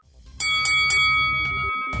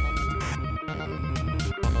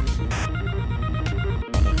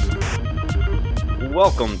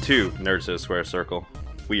Welcome to Nerds of the Square Circle.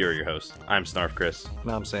 We are your hosts. I'm Snarf Chris.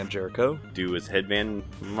 And I'm Sam Jericho. His headband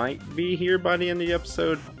might be here by the end of the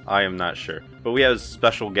episode. I am not sure. But we have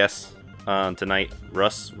special guests tonight,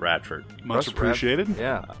 Russ Radford. Much appreciated.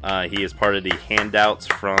 Yeah. He is part of the handouts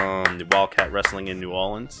from the Wildcat Wrestling in New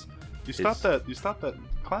Orleans. You stop that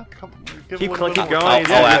clap. Keep going. going.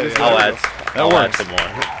 I'll add some more.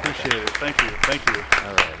 Appreciate it. Thank you.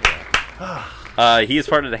 All right. He is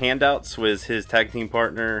part of the handouts with his tag team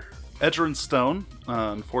partner. Edgerrin Stone,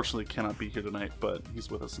 unfortunately cannot be here tonight, but he's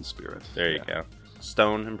with us in spirit. There you go.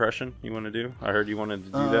 Stone impression you want to do? I heard you wanted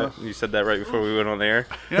to do that. You said that right before we went on the air.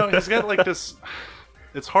 You know, he's got like this...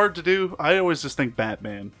 It's hard to do. I always just think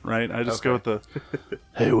Batman, right? I just go with the,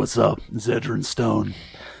 hey, what's up? It's Edgerrin Stone.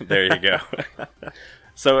 There you go.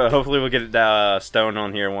 So hopefully we'll get Stone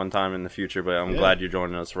on here one time in the future, but I'm glad you're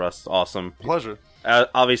joining us, Russ. Awesome. Pleasure.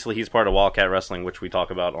 Obviously, he's part of Wildcat Wrestling, which we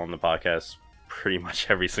talk about on the podcast pretty much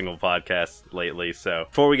every single podcast lately. So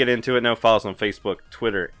before we get into it, follow us on Facebook,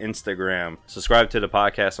 Twitter, Instagram. Subscribe to the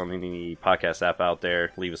podcast on any podcast app out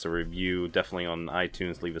there. Leave us a review. Definitely on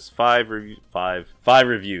iTunes. Leave us five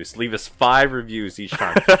reviews. Leave us 5 reviews each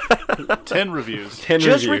time. 10 reviews. 10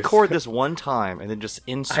 Just reviews. record this one time and then just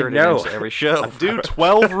insert it know. into every show. Do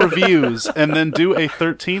 12 reviews and then do a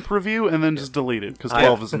 13th review and then just delete it because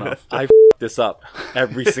 12 is enough. I this up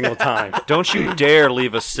every single time. Don't you dare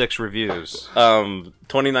leave us 6 reviews.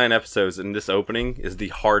 29 episodes, and this opening is the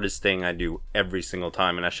hardest thing I do every single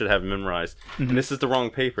time, and I should have memorized. And this is the wrong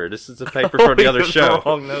paper. This is the paper for the other show.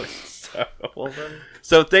 Wrong notes.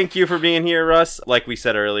 So thank you for being here, Russ. Like we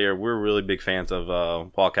said earlier, we're really big fans of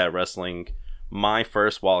Wildcat Wrestling. My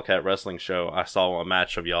first Wildcat Wrestling show, I saw a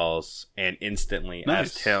match of y'all's and instantly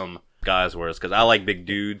asked him guys were, because I like big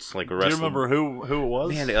dudes like a wrestler. Do you remember who it was?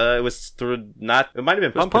 Man, it was through it might have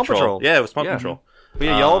been Pump Pump Patrol. Patrol. Yeah, it was Pump Patrol. But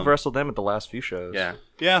yeah, y'all have wrestled them at the last few shows. Yeah.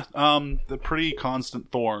 Yeah, the pretty constant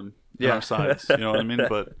thorn in our sides, you know what I mean?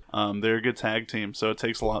 But they're a good tag team, so it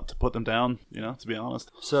takes a lot to put them down, you know, to be honest.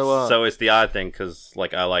 So it's the odd thing, because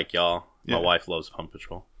like I like y'all. Yeah. My wife loves Pump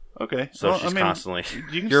Patrol. Okay. So she's constantly...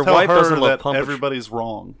 You can Your tell wife her doesn't love that Pump Patrol. everybody's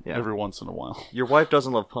wrong Yeah. every once in a while. your wife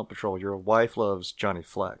doesn't love Pump Patrol. Your wife loves Johnny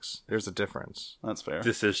Flex. There's a difference. That's fair.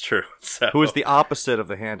 This is true. So. Who is the opposite of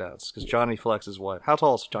the handouts? Because Johnny Flex's wife. How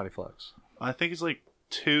tall is Johnny Flex? I think he's like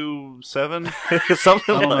 2'7".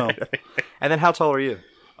 Something I don't like know. And then how tall are you?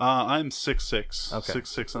 I'm 6'6". Okay.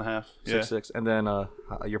 6'6.5". Yeah. 6'6". And then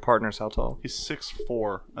your partner's how tall? He's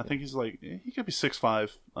 6'4". I think he's like, he could be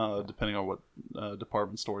 6'5", depending on what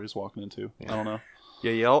department store he's walking into. I don't know.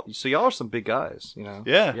 Yeah, y'all are some big guys, you know.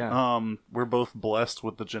 Yeah. We're both blessed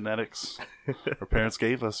with the genetics our parents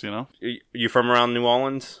gave us, you know. You from around New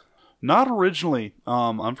Orleans? Not originally.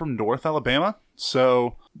 I'm from North Alabama,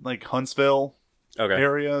 so like Huntsville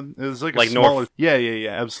area is like a Like smaller. North? Yeah,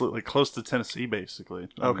 absolutely, close to Tennessee, basically.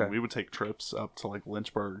 I mean, Okay. we would take trips up to like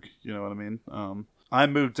Lynchburg. You know what I mean? I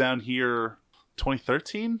moved down here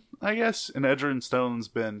 2013, I guess, and Edgerrin Stone's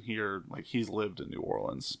been here. Like he's lived in New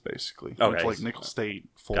Orleans, basically. Went to, like Nicholls State,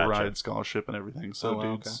 full ride scholarship and everything. So,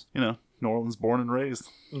 dudes, you know, New Orleans born and raised.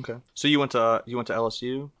 Okay. So you went to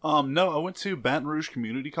LSU? No, I went to Baton Rouge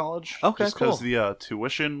Community College. Okay, just because the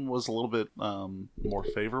tuition was a little bit more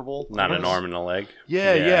favorable. Not an arm and a leg?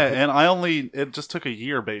 Yeah, and it just took a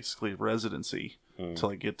year, basically, residency to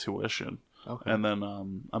like get tuition. Okay. And then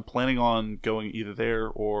I'm planning on going either there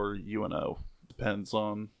or UNO. Depends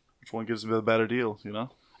on which one gives me the better deal, you know?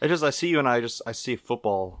 It's just, I see you and I see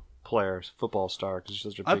football players, football star, because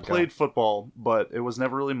you're such a big I played guy. football, but it was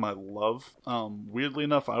never really my love. Weirdly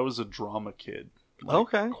enough, I was a drama kid.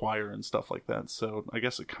 Like choir and stuff like that. So I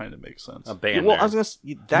guess it kind of makes sense. A band. Well, I was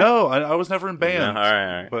going to No, I was never in band. No, all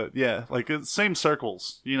right. But yeah, like same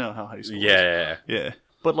circles. You know how high school is. Yeah.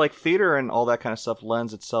 But like theater and all that kind of stuff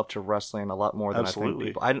lends itself to wrestling a lot more than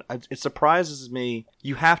Absolutely. I think people. It surprises me.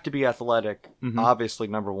 You have to be athletic, obviously,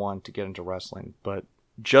 number one, to get into wrestling. But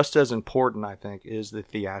just as important, I think, is the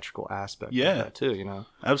theatrical aspect of that too, you know?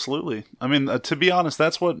 Absolutely. I mean, to be honest,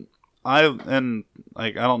 that's what I don't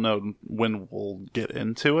know when we'll get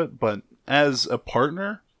into it, but as a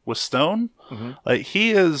partner with Stone, like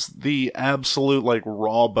he is the absolute like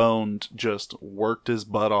raw boned, just worked his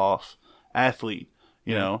butt off athlete.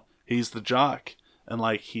 You know, he's the jock, and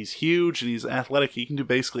like he's huge and he's athletic. He can do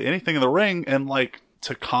basically anything in the ring, and like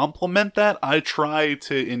to complement that, I try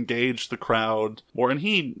to engage the crowd more, and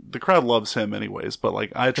the crowd loves him anyways, but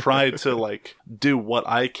like I try to like do what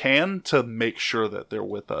I can to make sure that they're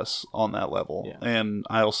with us on that level. And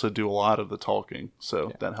I also do a lot of the talking,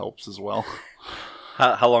 so that helps as well.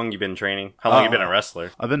 How long you been training? How long you been a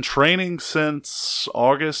wrestler? I've been training since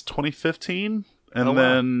August 2015. And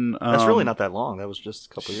then... that's really not that long. That was just a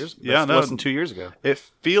couple of years ago. Yeah, less than 2 years ago. It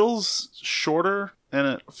feels shorter, and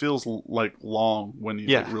it feels like long when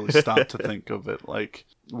you really stop to think of it. Like,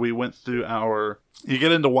 we went through you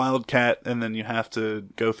get into Wildcat, and then you have to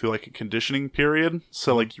go through like a conditioning period.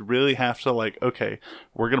 So like you really have to like, okay,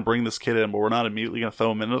 we're gonna bring this kid in, but we're not immediately gonna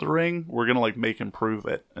throw him into the ring. We're gonna like make him prove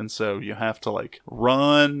it. And so you have to like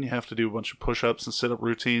run, you have to do a bunch of push-ups and sit-up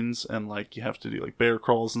routines, and like you have to do like bear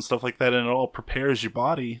crawls and stuff like that, and it all prepares your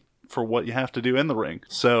body for what you have to do in the ring.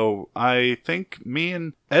 So I think me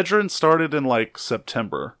and Edrin started in like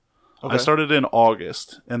September. Okay. I started in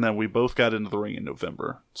August, and then we both got into the ring in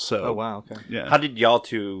November. So, oh wow, okay. Yeah. How did y'all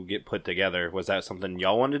two get put together? Was that something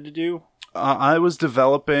y'all wanted to do? I was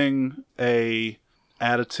developing a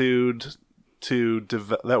attitude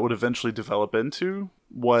that would eventually develop into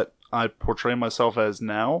what I portray myself as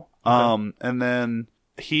now. Okay. And then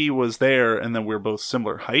he was there, and then we were both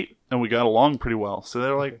similar height, and we got along pretty well. So they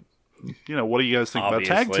were like, what do you guys think about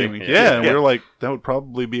tag teaming? Yeah. And we were like, that would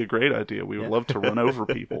probably be a great idea. We would love to run over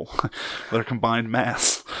people. Their combined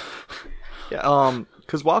mass. Yeah,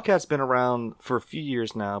 because Wildcat's been around for a few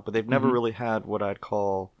years now, but they've never really had what I'd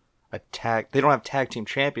call a tag. They don't have tag team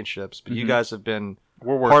championships, but you guys have been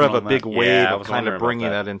part of a big wave of kind of bringing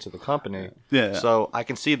that into the company. Yeah. So I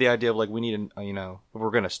can see the idea of like, we need to, if we're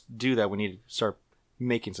going to do that, we need to start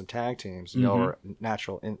making some tag teams. Y'all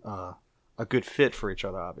are a good fit for each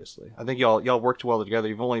other, obviously. I think y'all worked well together.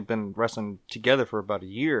 You've only been wrestling together for about a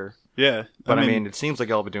year. Yeah. But I mean, it seems like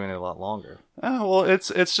y'all been doing it a lot longer. Well,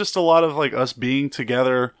 it's just a lot of like us being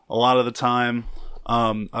together a lot of the time,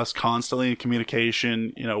 us constantly in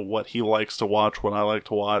communication, what he likes to watch, what I like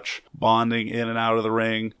to watch, bonding in and out of the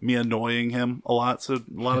ring, me annoying him a lot. So a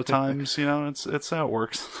lot of times, it's how it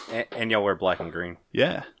works. And y'all wear black and green.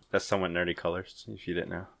 Yeah. That's somewhat nerdy colors, if you didn't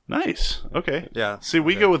know. Nice. Okay. Yeah. See,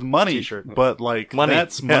 we go with money, T-shirt. but like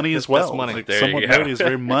that's money as well. That's money. Like, somewhat nerdy is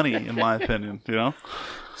very money, in my opinion.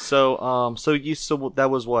 So, so that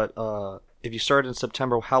was what? If you started in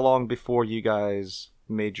September, how long before you guys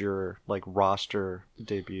made your like roster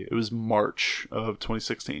debut? It was March of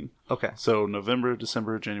 2016. Okay. So November,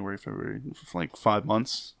 December, January, February, like 5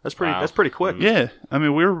 months. That's pretty. Wow. That's pretty quick. Yeah. I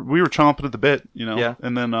mean, we were chomping at the bit, Yeah.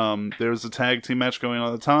 And then there was a tag team match going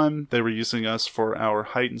on at the time. They were using us for our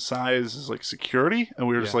height and size as like security, and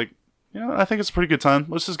we were just like, I think it's a pretty good time.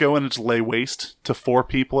 Let's just go in and just lay waste to 4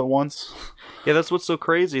 people at once. Yeah, that's what's so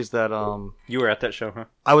crazy is that you were at that show, huh?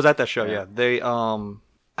 I was at that show. Yeah. They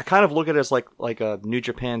I kind of look at it as like a New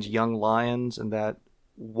Japan's Young Lions, and that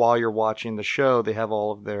while you're watching the show, they have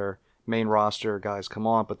all of their main roster guys come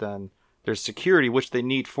on, but then there's security, which they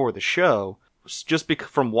need for the show. Just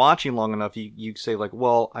from watching long enough, you say like,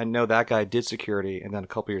 well, I know that guy did security, and then a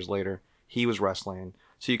couple years later, he was wrestling.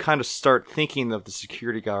 So you kind of start thinking of the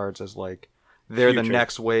security guards as like they're the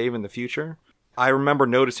next wave in the future. I remember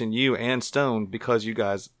noticing you and Stone, because you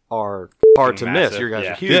guys are hard to miss. You guys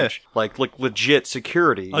are huge. Yeah. Like legit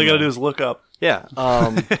security. All you gotta do is look up. Yeah.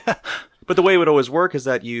 But the way it would always work is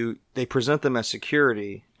that they present them as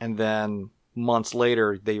security, and then months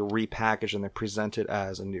later they repackage and they present it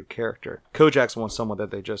as a new character. Kojak's someone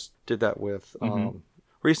that they just did that with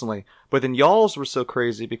recently. But then y'all's were so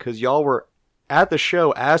crazy because y'all were at the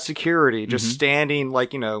show as security, just standing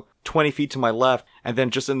 20 feet to my left, and then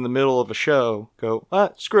just in the middle of a show go,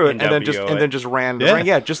 screw it, and then just ran the ring.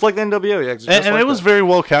 Yeah, just like the NWO. And it was very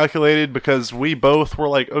well calculated, because we both were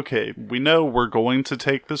like, okay, we know we're going to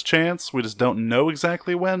take this chance. We just don't know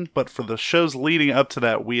exactly when. But for the shows leading up to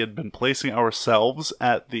that, we had been placing ourselves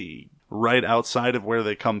at the right outside of where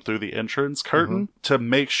they come through the entrance curtain to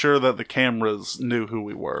make sure that the cameras knew who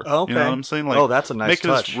we were. Okay. You know what I'm saying? Like, that's a nice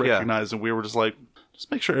making touch. Us recognize, and we were just like,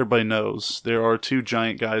 just make sure everybody knows there are 2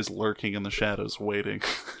 giant guys lurking in the shadows waiting.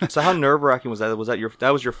 So how nerve-wracking was that? That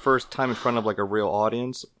was your first time in front of like a real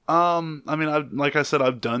audience? I mean, like I said,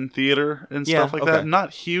 I've done theater and stuff like that.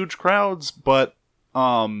 Not huge crowds, but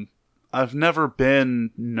I've never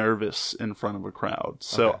been nervous in front of a crowd.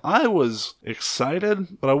 So I was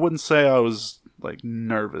excited, but I wouldn't say I was like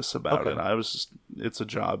nervous about it. I was just, it's a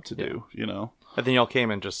job to do, And then y'all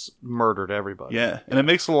came and just murdered everybody. Yeah, and it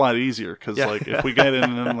makes it a lot easier, because like if we get in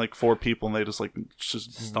and then like 4 people and they just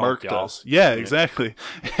murked us. Yeah, exactly.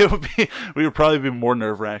 We would probably be more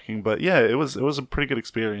nerve-wracking, but yeah, it was a pretty good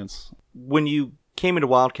experience. When you came into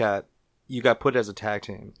Wildcat, you got put as a tag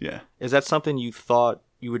team. Yeah. Is that something you thought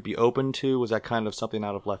you would be open to? Was that kind of something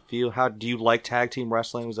out of left field? How do you like tag team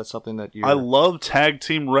wrestling? Was that something that you? I love tag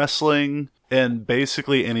team wrestling in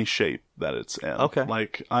basically any shape that it's in. Okay.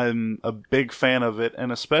 Like, I'm a big fan of it,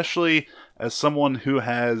 and especially as someone who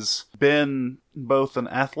has been both an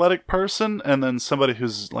athletic person and then somebody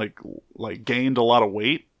who's like gained a lot of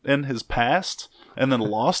weight in his past and then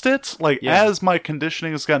lost it. Like, Yeah. as my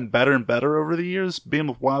conditioning has gotten better and better over the years, being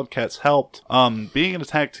with Wildcats helped. Being in a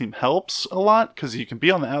tag team helps a lot because you can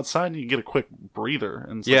be on the outside and you can get a quick breather.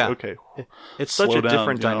 And it's Yeah. like, okay, It's such slow a down,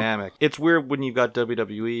 different you know? dynamic. It's weird when you've got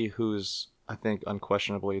WWE, who's, I think,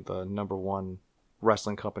 unquestionably the number one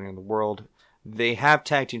wrestling company in the world. They have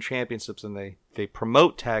tag team championships and they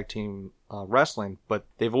promote tag team wrestling, but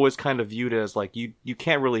they've always kind of viewed it as like you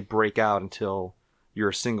can't really break out until you're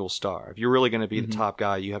a single star. If you're really going to be the top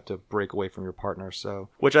guy, you have to break away from your partner. So,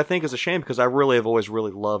 which I think is a shame because I really have always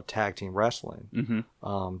really loved tag team wrestling.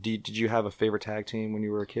 Mm-hmm. Did you have a favorite tag team when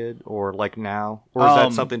you were a kid, or like now, or is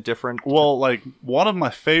that something different? Well, like, one of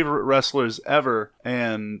my favorite wrestlers ever,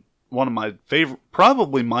 and one of my favorite,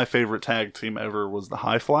 probably my favorite tag team ever, was the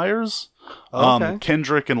High Flyers. Okay.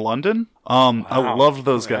 Kendrick and London. I loved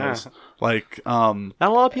those guys. Yeah. Like, Not a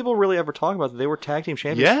lot of people really ever talk about that. They were tag team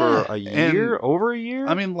champions Yeah, for a year, over a year.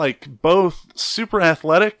 I mean, like, both super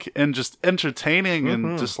athletic and just entertaining,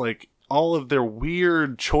 and just like all of their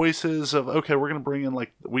weird choices of, okay, we're gonna bring in,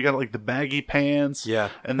 like, we got like the baggy pants, Yeah.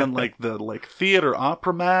 and then like the like theater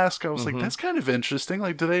opera mask. I was like, that's kind of interesting.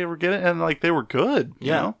 Like, did they ever get it? And like, they were good.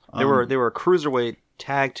 You know? They were a cruiserweight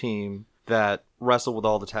tag team that wrestled with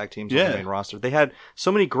all the tag teams on Yeah. the main roster. They had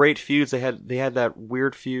so many great feuds. They had that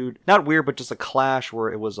weird feud, not weird, but just a clash where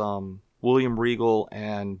it was William Regal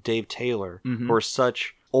and Dave Taylor, who were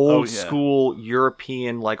such old school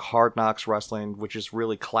European like hard knocks wrestling, which is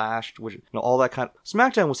really clashed. Which, you know, all that kind of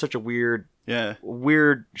SmackDown was such a weird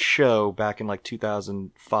show back in like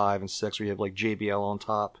 2005 and 6, where you have like JBL on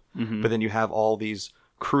top, but then you have all these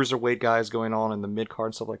cruiserweight guys going on in the mid card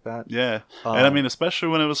and stuff like that. Yeah. And I mean, especially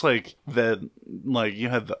when it was like that, like, you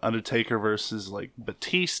had the Undertaker versus like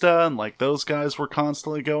Batista, and like those guys were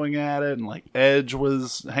constantly going at it, and like Edge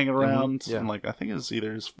was hanging around, Yeah. and like I think it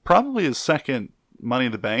was probably his second Money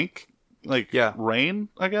in the Bank, like, reign,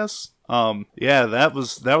 I guess. Yeah, that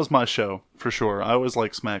was my show for sure. I always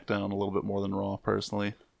like SmackDown a little bit more than Raw,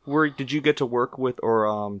 personally. Did you get to work with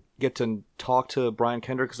or get to talk to Brian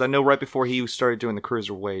Kendrick? Because I know right before he started doing the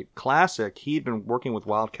Cruiserweight Classic, he'd been working with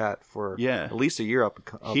Wildcat for at least a year up.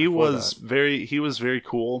 He was very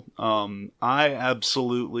cool. I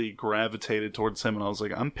absolutely gravitated towards him, and I was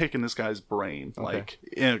like, I'm picking this guy's brain, like,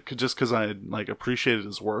 just because I like appreciated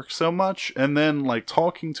his work so much. And then like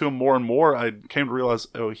talking to him more and more, I came to realize,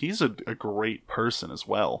 oh, he's a great person as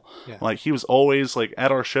well. Yeah. Like, he was always like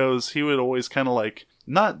at our shows, he would always kind of like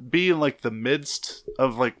not be in like the midst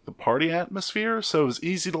of like the party atmosphere, so it was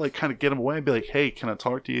easy to like kind of get him away and be like, hey, can I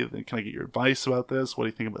talk to you? Can I get your advice about this? What do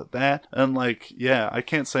you think about that? And like, yeah, I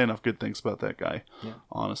can't say enough good things about that guy,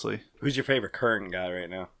 honestly. Who's your favorite current guy right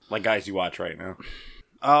now? Like, guys you watch right now?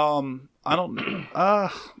 I don't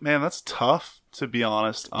man, that's tough, to be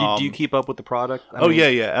honest. Do you keep up with the product? I mean,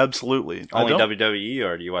 yeah, absolutely. Only WWE,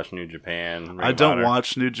 or do you watch New Japan? Ring I of don't Honor?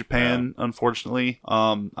 watch New Japan, unfortunately.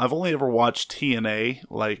 I've only ever watched TNA,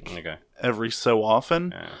 like, every so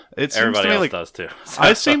often. Yeah. It seems Everybody to me else like does too.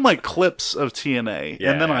 I've seen like clips of TNA,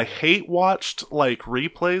 and then Yeah. I hate watched like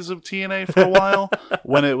replays of TNA for a while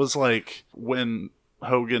when it was like when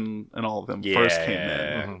Hogan and all of them first came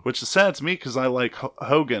in, which is sad to me because I like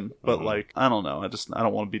Hogan, but like, I don't know, I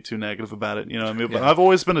don't want to be too negative about it, you know what I mean? But I've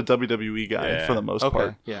always been a WWE guy for the most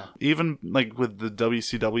part. Yeah. Even like with the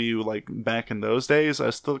WCW, like back in those days, I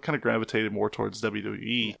still kind of gravitated more towards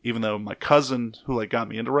WWE, even though my cousin who like got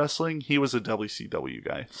me into wrestling, he was a WCW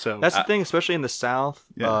guy. So That's the thing, especially in the South.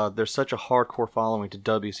 There's such a hardcore following to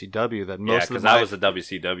WCW that most of because the I was a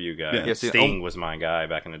WCW guy. Yeah. Sting was my guy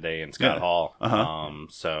back in the day, and Scott Hall.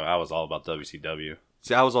 So I was all about WCW.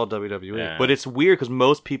 See, I was all WWE, Yeah. but it's weird because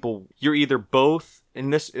most people, you're either both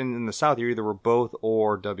in the South, you're either both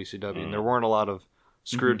or WCW, and there weren't a lot of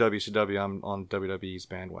screw WCW. I'm on WWE's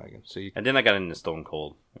bandwagon. So you, And then I got into Stone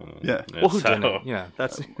Cold. Yeah. well, who didn't? Yeah,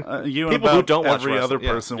 that's you and people who about don't watch every other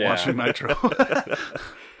wrestling, yeah. person Yeah. watching Nitro.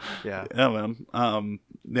 yeah. Yeah, man.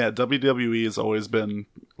 Yeah, WWE has always been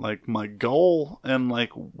like my goal and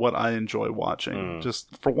like what I enjoy watching.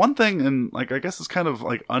 Just for one thing, and like I guess it's kind of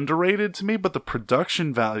like underrated to me, but the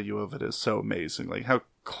production value of it is so amazing. Like how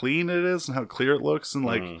clean it is and how clear it looks, and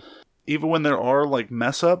like even when there are like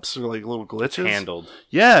mess ups or like little glitches, handled.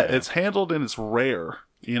 Yeah, it's handled and it's rare.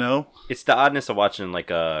 You know, It's the oddness of watching, like,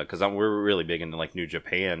 because we're really big into like New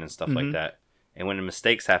Japan and stuff like that. And when the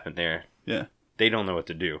mistakes happen there, yeah. they don't know what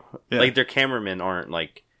to do. Yeah. Like, their cameramen aren't,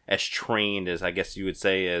 like, as trained as, I guess you would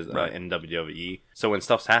say, as Right. in WWE. So when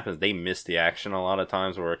stuff happens, they miss the action a lot of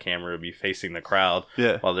times, where a camera would be facing the crowd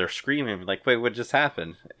Yeah. while they're screaming, like, wait, what just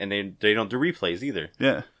happened? And they don't do replays either.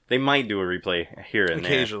 Yeah. They might do a replay here and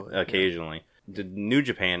Occasionally, there. Occasionally. The New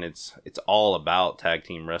Japan, it's all about tag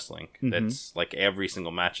team wrestling. That's like every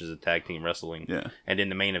single match is a tag team wrestling. Yeah. And then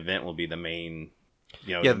the main event will be the main,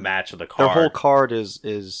 Yeah, the match of the card. Their whole card is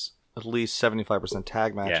at least 75%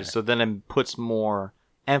 tag matches. Yeah. So then it puts more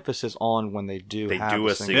emphasis on when they do they have do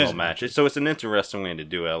a single match. So it's an interesting way to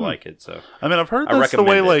do it. I like it. So I mean, I've heard I that's the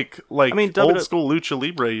way recommend like I mean, old school Lucha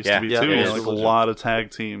Libre used Yeah. to be Yeah, too. yeah, You yeah, know, like a Lucha. lot of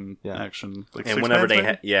tag team Yeah. action. Like and six whenever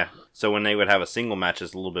man they thing? so when they would have a single match,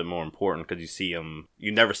 it's a little bit more important because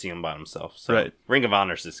you never see them by themselves. So Right. Ring of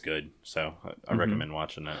Honor's is good. So I recommend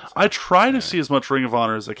watching that. So. I try to see as much Ring of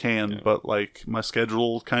Honor as I can, but like my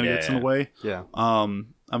schedule kind of gets in the way. Yeah,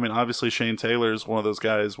 I mean, obviously Shane Taylor is one of those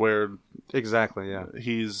guys where exactly. Yeah,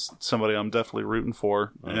 he's somebody I'm definitely rooting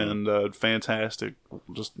for, and a fantastic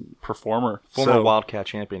just performer. former So- Wildcat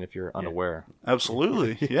champion, if you're unaware.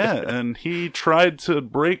 Absolutely, yeah. And he tried to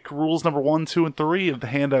break rules number 1, 2, and 3 of the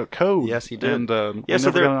handout code. Yes, he did. And we Yeah, so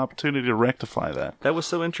never there- got an opportunity to rectify that. That was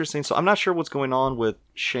so interesting. So I'm not sure what's going on with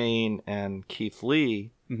Shane and Keith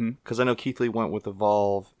Lee, because I know Keith Lee went with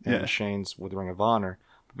Evolve and Yeah. Shane's with Ring of Honor.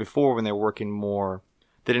 But before, when they were working more,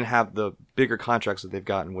 they didn't have the bigger contracts that they've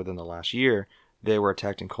gotten within the last year. They were a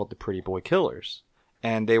tag team called the Pretty Boy Killers,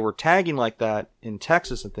 and they were tagging like that in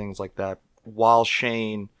Texas and things like that, while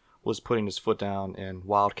Shane was putting his foot down in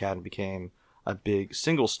Wildcat and became a big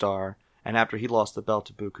single star. And after he lost the belt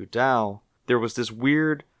to Buku Dao, there was this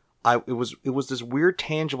weird it was this weird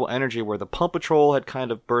tangible energy where the Pump Patrol had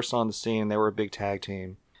kind of burst on the scene. They were a big tag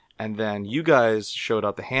team, and then you guys showed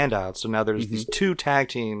up, the handouts. So now there's these two tag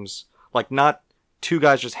teams, like not two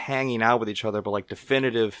guys just hanging out with each other, but like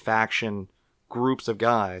definitive faction groups of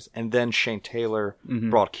guys. And then Shane Taylor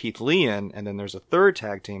brought Keith Lee in, and then there's a third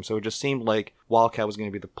tag team. So it just seemed like Wildcat was going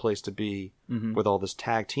to be the place to be with all this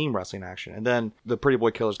tag team wrestling action. And then the Pretty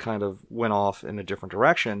Boy Killers kind of went off in a different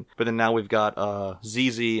direction. But then now we've got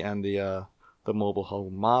ZZ and the Mobile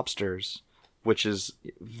Home Mobsters, which is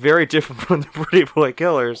very different from the Pretty Boy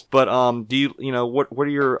Killers. But do you what are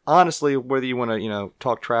your, honestly, whether you want to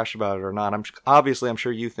talk trash about it or not, I'm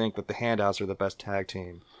sure you think that the Handouts are the best tag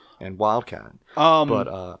team in Wildcat.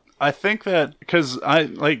 But I think that because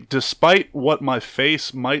despite what my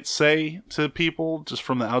face might say to people just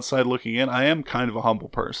from the outside looking in, I am kind of a humble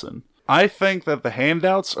person. I think that the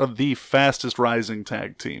Handouts are the fastest rising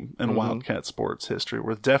tag team in Wildcat sports history.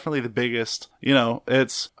 We're definitely the biggest.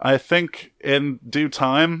 I think in due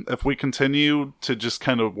time, if we continue to just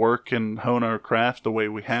kind of work and hone our craft the way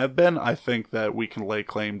we have been, I think that we can lay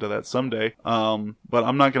claim to that someday. But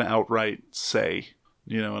I'm not going to outright say,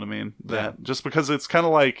 you know what I mean? That just because it's kind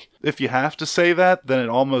of like, if you have to say that, then it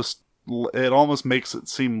almost makes it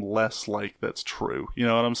seem less like that's true. You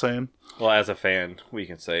know what I'm saying? Well, as a fan, we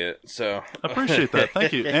can say it. So I appreciate that.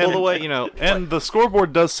 Thank you. all the way, And the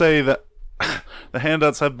scoreboard does say that the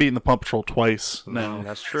Handouts have beaten the Pump Patrol twice now.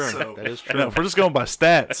 that's true. That is true. If we're just going by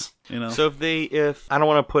stats, So if I don't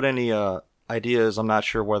want to put any ideas, I'm not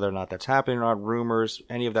sure whether or not that's happening or not, rumors,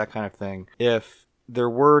 any of that kind of thing. If there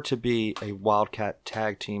were to be a Wildcat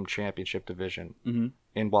Tag Team Championship division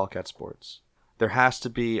in Wildcat sports, there has to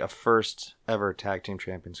be a first ever tag team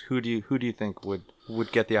champions. Who do you think would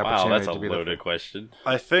get the opportunity wow, that's a to be loaded question.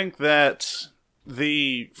 I think that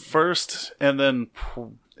the first and then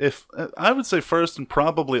if I would say first and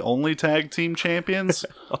probably only tag team champions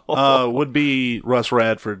would be Russ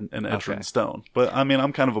Radford and Edrin Stone. But I mean,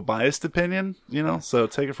 I'm kind of a biased opinion, so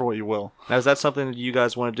take it for what you will. Now, is that something that you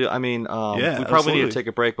guys want to do? I mean, Yeah, we probably absolutely. need to take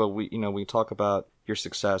a break, but we talk about your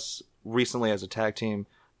success recently as a tag team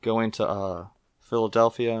going to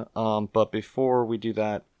Philadelphia. But before we do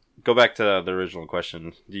that, Go back to the original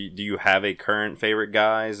question. Do you have a current favorite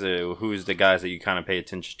guys? Who's the guys that you kind of pay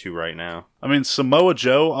attention to right now? I mean, Samoa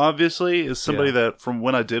Joe, obviously, is somebody that, from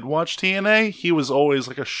when I did watch TNA, he was always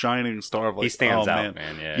like a shining star. Of like, He stands oh, out,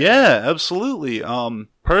 man. man. Yeah, absolutely.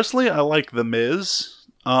 Personally, I like The Miz.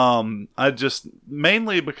 I just,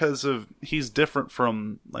 mainly because of, he's different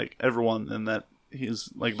from, like, everyone in that he's,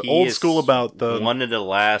 like, the He old is school about the... one of the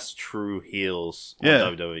last true heels on Yeah.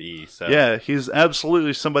 WWE. So. Yeah, he's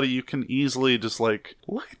absolutely somebody you can easily just, like,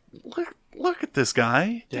 look at this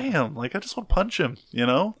guy. Damn, like, I just want to punch him,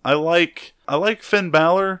 I like Finn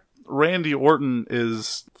Balor. Randy Orton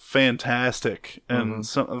is fantastic, and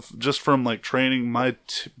just from like training my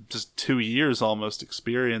just 2 years almost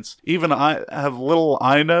experience, even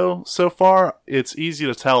I know so far, it's easy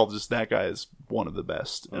to tell just that guy is one of the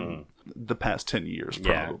best. And the past 10 years,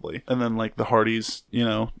 Yeah. probably. And then, like, the Hardys, you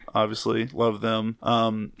know, obviously love them.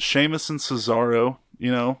 Sheamus and Cesaro,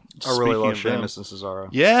 you know. I really love speaking of them. Sheamus and Cesaro.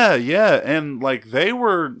 Yeah, yeah. And, like, they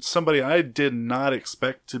were somebody I did not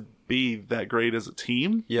expect to be that great as a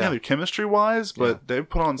team. Yeah. They're chemistry-wise, but they've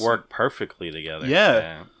put on Work perfectly together.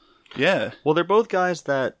 Yeah. Yeah. Well, they're both guys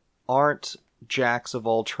that aren't jacks of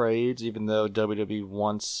all trades, even though WWE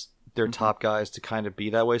wants their top guys to kind of be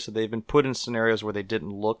that way. So they've been put in scenarios where they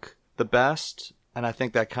didn't look the best. And I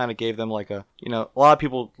think that kind of gave them like a, you know, a lot of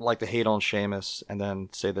people like to hate on Sheamus and then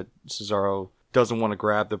say that Cesaro doesn't want to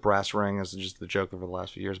grab the brass ring as just the joke over the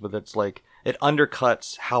last few years. But that's like, it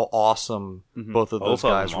undercuts how awesome both of those Both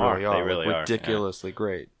of guys them are. really are. They really are, ridiculously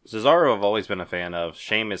great. Cesaro I've always been a fan of.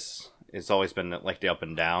 Sheamus has always been like the up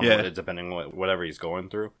and down, Yeah. depending on whatever he's going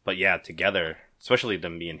through. But yeah, together, especially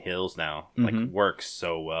them being heels now, like works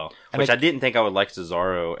so well. And Which I didn't think I would like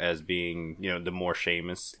Cesaro as being, you know, the more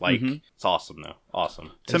Sheamus. Like, it's awesome though.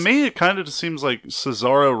 Awesome. To me, it kind of just seems like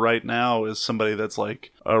Cesaro right now is somebody that's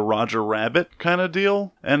like a Roger Rabbit kind of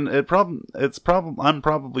deal, and I'm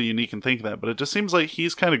probably unique in thinking that, but it just seems like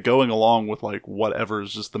he's kind of going along with like whatever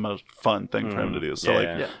is just the most fun thing for him to do.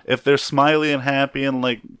 So if they're smiley and happy and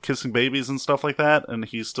like kissing babies and stuff like that, and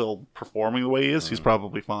he's still performing the way he is, he's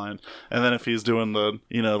probably fine. And then if he's doing the,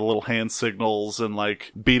 you know, the little hand signals and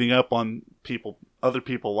like beating up on people, other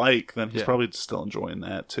people like, then he's probably still enjoying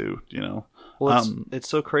that too, you know. Well, it's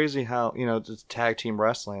so crazy how, you know, it's tag team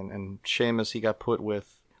wrestling, and Sheamus, he got put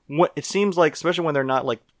with what it seems like, especially when they're not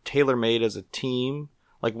like tailor made as a team.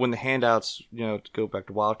 Like when the handouts, you know, to go back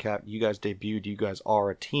to Wildcat, you guys debuted, you guys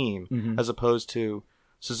are a team, as opposed to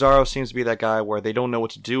Cesaro seems to be that guy where they don't know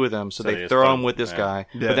what to do with him, so they throw him with this guy.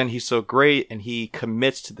 Yeah. But then he's so great, and he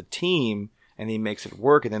commits to the team, and he makes it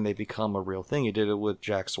work, and then they become a real thing. He did it with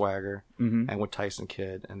Jack Swagger and with Tyson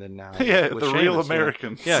Kidd, and then now Yeah, with the Sheamus, real you know.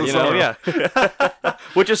 American. Yeah, you know, yeah.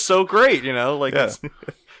 Which is so great, you know, like it's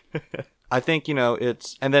I think, you know,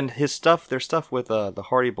 it's, and then their stuff with the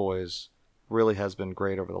Hardy Boys really has been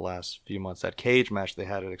great over the last few months. That cage match they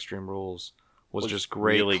had at Extreme Rules was just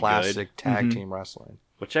great, really classic tag team wrestling.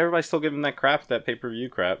 Which everybody's still giving that crap, that pay-per-view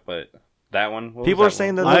crap, but that one... People are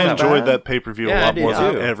saying that I wasn't enjoyed bad. that pay-per-view a Yeah, I lot did more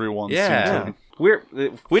than too. everyone Yeah. seemed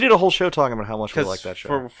to. We did a whole show talking about how much we Because like that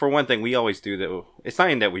show. for one thing, we always do that. It's not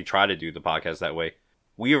even that we try to do the podcast that way.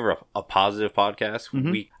 We are a positive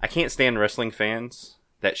podcast. I can't stand wrestling fans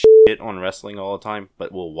that shit on wrestling all the time,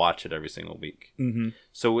 but we'll watch it every single week.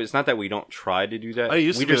 So it's not that we don't try to do that. I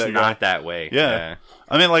used to We're be just that not guy. that way. Yeah.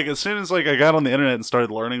 I mean, like, as soon as, like, I got on the internet and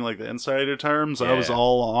started learning, like, the insider terms, I was Yeah.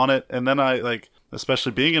 all on it. And then I, like,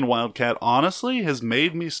 especially being in Wildcat, honestly, has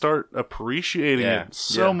made me start appreciating it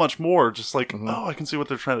so much more. Just like, oh, I can see what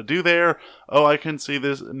they're trying to do there. Oh, I can see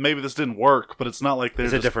this. Maybe this didn't work, but it's not like they're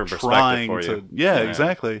It's a just different perspective trying for to. you. Yeah, Yeah.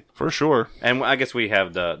 exactly. For sure. And I guess we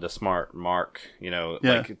have the smart mark, you know,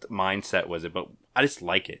 like mindset was it, but I just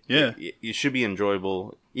like it. Yeah. It should be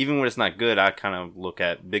enjoyable. Even when it's not good, I kind of look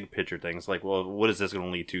at big picture things like, well, what is this going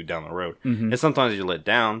to lead to down the road? And sometimes you're let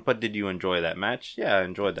down, but did you enjoy that match? Yeah, I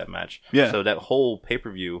enjoyed that match. Yeah. So that whole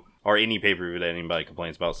pay-per-view, or any pay-per-view that anybody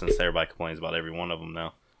complains about, since everybody complains about every one of them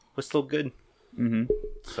now, was still good. So.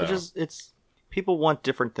 Which is, it's, people want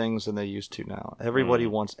different things than they used to now. Everybody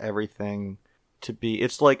wants everything to be,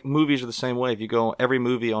 it's like movies are the same way. If you go, every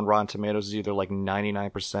movie on Rotten Tomatoes is either like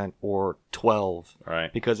 99% or 12.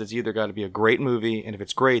 Right. Because it's either got to be a great movie, and if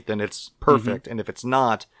it's great, then it's perfect. And if it's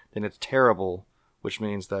not, then it's terrible, which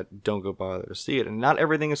means that don't go bother to see it. And not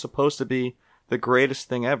everything is supposed to be the greatest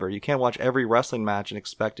thing ever. You can't watch every wrestling match and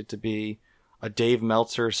expect it to be a Dave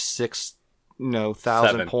Meltzer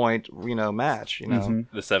 6,000 point, match,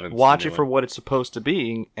 The seventh. Watch it for what it's supposed to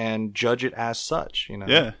be and judge it as such,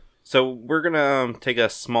 Yeah. So we're going to take a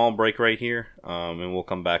small break right here, and we'll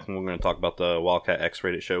come back and we're going to talk about the Wildcat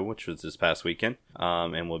X-Rated show, which was this past weekend,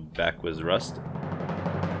 and we'll be back with Rust.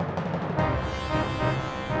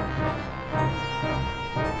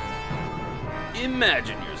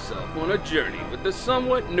 Imagine yourself on a journey with the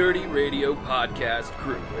Somewhat Nerdy Radio podcast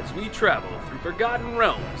crew as we travel through forgotten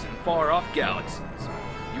realms and far-off galaxies.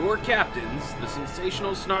 Your captains, the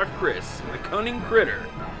sensational Snarf Chris and the cunning Critter,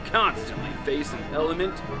 constantly face an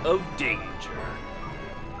element of danger.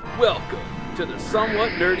 Welcome to the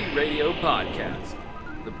Somewhat Nerdy Radio podcast,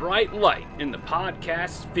 the bright light in the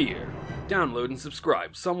podcast sphere. Download and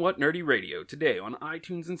subscribe Somewhat Nerdy Radio today on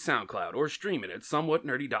iTunes and SoundCloud, or stream it at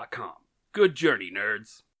somewhatnerdy.com. Good journey,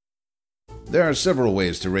 nerds. There are several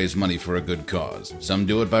ways to raise money for a good cause. Some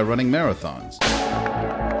do it by running marathons.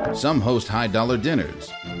 Some host high-dollar dinners.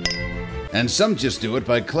 And some just do it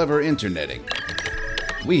by clever interneting.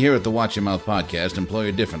 We here at the Watch Your Mouth podcast employ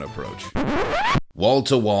a different approach.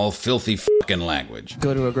 Wall-to-wall filthy fucking language.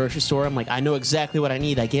 Go to a grocery store, I'm like, I know exactly what I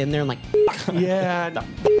need. I get in there, I'm like, yeah, the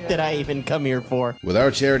did I even come here for? With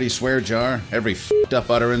our charity swear jar, every fucked up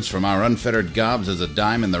utterance from our unfettered gobs is a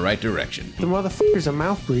dime in the right direction. The motherfucker's a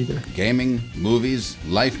mouth breather. Gaming, movies,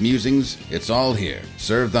 life musings, it's all here.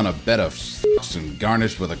 Served on a bed of fucks and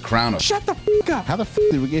garnished with a crown of... Shut the fuck up. How the fuck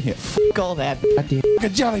did we get here? Fuck all that goddamn A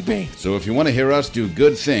jelly bean. So if you want to hear us do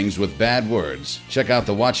good things with bad words, check out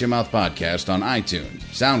the Watch Your Mouth podcast on iTunes,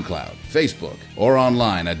 SoundCloud, Facebook, or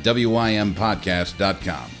online at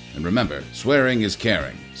wympodcast.com. And remember, swearing is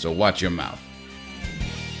caring, so watch your mouth.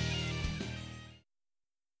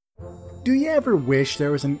 Do you ever wish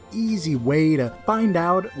there was an easy way to find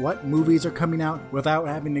out what movies are coming out without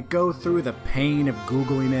having to go through the pain of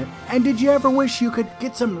Googling it? And did you ever wish you could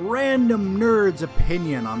get some random nerd's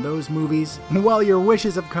opinion on those movies? Well, your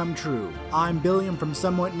wishes have come true. I'm Billiam from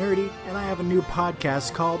Somewhat Nerdy, and I have a new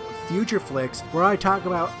podcast called Future Flicks, where I talk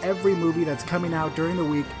about every movie that's coming out during the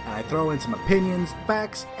week, and I throw in some opinions,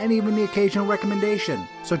 facts, and even the occasional recommendation.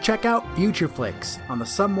 So check out Future Flicks on the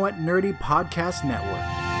Somewhat Nerdy Podcast Network.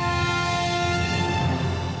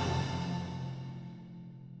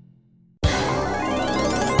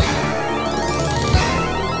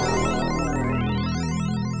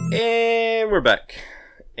 And we're back.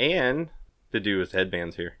 And the dude with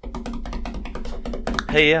headbands here.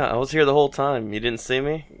 Hey, yeah, I was here the whole time. You didn't see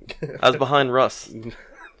me? I was behind Russ.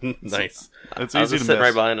 Nice. It's I was easy just to sitting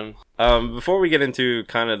miss. right behind him. Before we get into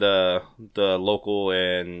kind of the local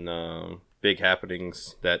and big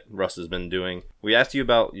happenings that Russ has been doing, we asked you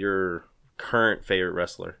about your current favorite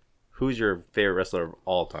wrestler. Who's your favorite wrestler of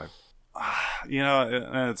all time? You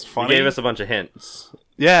know, it's You funny. gave us a bunch of hints.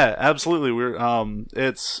 Yeah, absolutely. We're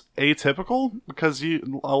it's atypical because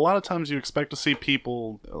a lot of times you expect to see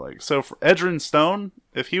people like, so for Edrin Stone,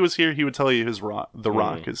 if he was here, he would tell you The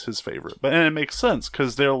Rock is his favorite, and it makes sense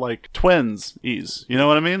because they're like twins. You know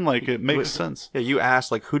what I mean? Like it makes sense. Yeah, you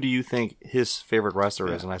asked like, who do you think his favorite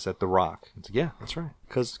wrestler is, and I said The Rock. It's like, yeah, that's right,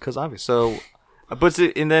 because obvious. So,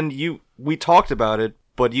 and then we talked about it,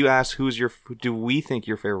 but you asked who do we think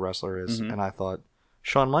your favorite wrestler is, and I thought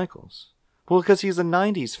Shawn Michaels. Well, because he's a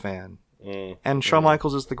 '90s fan, and Shawn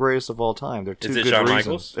Michaels is the greatest of all time. They're two Is it good Shawn reasons.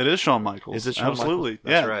 Michaels? It is Shawn Michaels. Is it Shawn Absolutely. Michaels?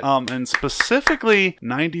 That's Yeah. right. And specifically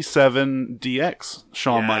 97 DX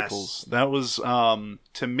Shawn Yes. Michaels. That was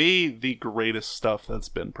to me the greatest stuff that's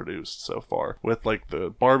been produced so far. With like the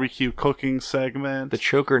barbecue cooking segment, The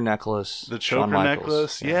choker necklace. the Shawn choker Michaels.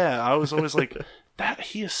 necklace. Yeah, I was always like, that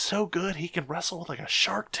he is so good. He can wrestle with like a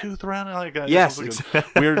shark tooth around it. Like Yes, it was like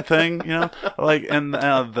a weird thing, you know. Like and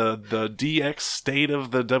the DX state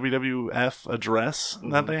of the WWF address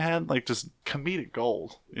that they had, like just comedic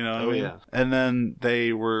gold. You know what I mean? yeah. And then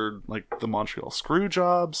they were like the Montreal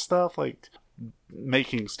Screwjob stuff, like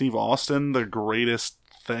making Steve Austin the greatest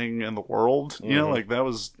thing in the world. You know, like that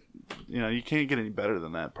was. You know, you can't get any better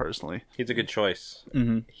than that, personally. He's a good choice.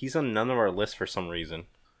 Mm-hmm. He's on none of our lists for some reason.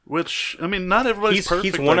 Which, I mean, not everybody's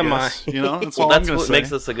perfect. He's one I of guess, my- you know, that's Well, all I'm that's gonna what say.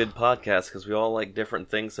 makes us a good podcast, because we all like different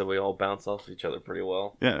things, so we all bounce off each other pretty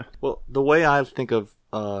well. Yeah, Well, the way I think of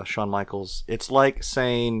Shawn Michaels, it's like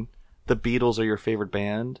saying the Beatles are your favorite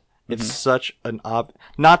band. It's such an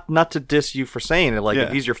not to diss you for saying it. Like if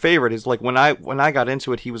Yeah. he's your favorite, it's like when I got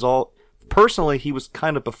into it, he was all. Personally, he was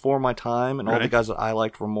kind of before my time, and all the Right. guys that I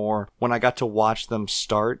liked were more when I got to watch them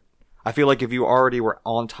start. I feel like if you already were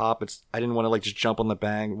on top, I didn't want to like just jump on the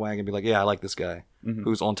bandwagon and be like, yeah, I like this guy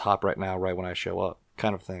who's on top right now, right when I show up,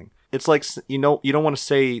 kind of thing. It's like, you don't want to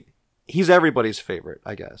say he's everybody's favorite,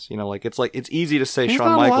 I guess. You know, like it's easy to say He's Shawn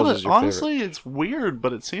got a lot Michaels of- is your honestly, favorite. it's weird,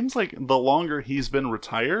 but it seems like the longer he's been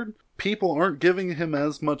retired, people aren't giving him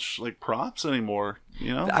as much like props anymore.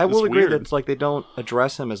 You know, I will It's agree weird. that it's like they don't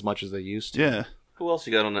address him as much as they used to. Yeah. Who else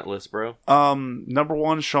you got on that list, bro? Number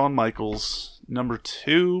one, Shawn Michaels. Number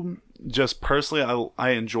two, just personally, I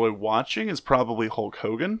enjoy watching is probably Hulk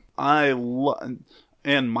Hogan.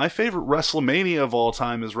 And my favorite WrestleMania of all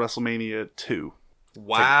time is WrestleMania 2.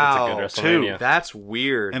 Wow, It's a good WrestleMania. That's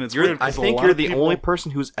weird. And it's You're- weird 'cause I a think lot you're of the people- only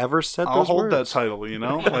person who's ever said I'll those hold words. that title, you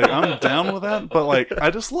know? Like, I'm down with that, but, like, I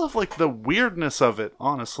just love, like, the weirdness of it,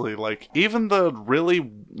 honestly. Like, even the really,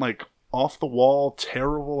 like, off-the-wall,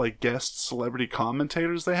 terrible, like, guest celebrity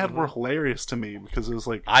commentators they had were hilarious to me, because it was,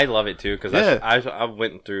 like... I love it too because Yeah. I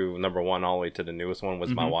went through number one all the way to the newest one with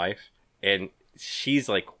my wife, and she's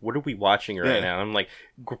like, "What are we watching right Yeah. now?" I'm like,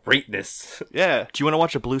 "Greatness." Yeah, Do you want to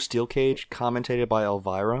watch a Blue Steel Cage commentated by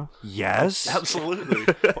Elvira? Yes. absolutely.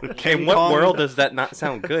 With King In what Kong- world does that not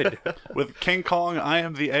sound good? With King Kong, I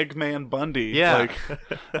am the Eggman Bundy. Yeah. Like,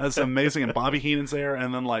 that's amazing. And Bobby Heenan's there,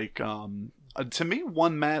 and then, like, To me,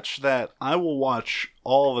 one match that I will watch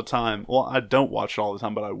all the time. Well, I don't watch it all the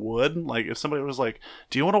time, but I would. Like, if somebody was like,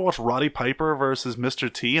 "Do you want to watch Roddy Piper versus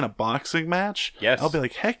Mr. T in a boxing match?" Yes. I'll be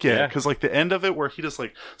like, "Heck yeah!" Because like the end of it, where he just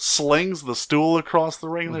like slings the stool across the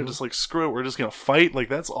ring, and they're just like, "Screw it, we're just gonna fight." Like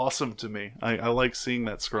that's awesome to me. I like seeing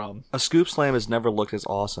that scrum. A scoop slam has never looked as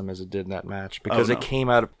awesome as it did in that match because no. it came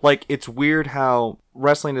out of like it's weird how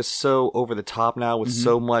wrestling is so over the top now with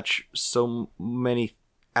so many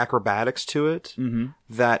acrobatics to it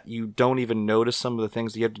that you don't even notice some of the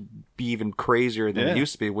things. You have to be even crazier than it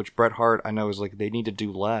used to be, which Bret Hart I know is like they need to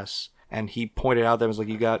do less. And he pointed out that it was like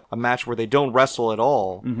you got a match where they don't wrestle at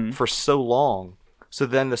all for so long. So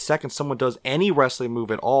then the second someone does any wrestling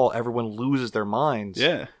move at all, everyone loses their minds.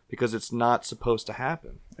 Yeah. Because it's not supposed to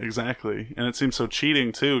happen. Exactly. And it seems so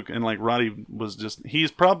cheating too. And like Roddy was just,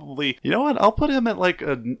 he's probably, you know what? I'll put him at like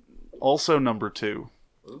also number 2.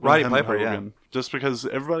 Roddy Him Piper, and Hogan. Just because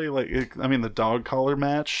everybody the dog collar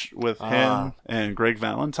match with him and Greg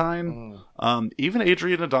Valentine, even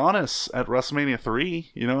Adrian Adonis at WrestleMania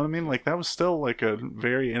 3, you know what I mean? Like that was still like a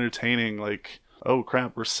very entertaining, like, oh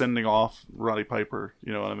crap, we're sending off Roddy Piper,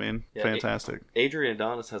 you know what I mean? Yeah, Fantastic. Adrian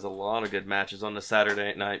Adonis has a lot of good matches on the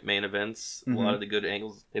Saturday night main events. A lot of the good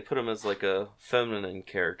angles. They put him as like a feminine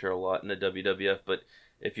character a lot in the WWF, but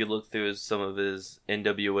if you look through some of his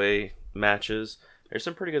NWA matches, there's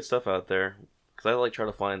some pretty good stuff out there. Because I like try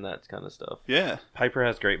to find that kind of stuff. Yeah. Piper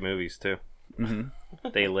has great movies too.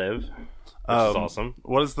 They Live, which is awesome.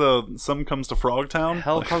 What is Some Comes to Frogtown?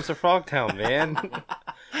 Hell Comes to Frogtown, man.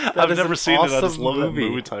 I've never seen it. I just love that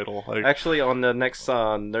movie title. Like, actually, on the next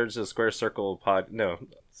Nerds of Square Circle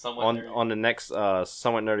Somewhat on the next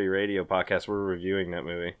Somewhat Nerdy Radio podcast, we're reviewing that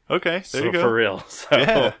movie. okay, there you go. For real. So.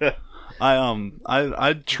 Yeah.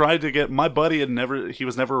 I tried to get my buddy he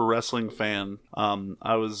was never a wrestling fan.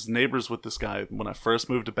 I was neighbors with this guy when I first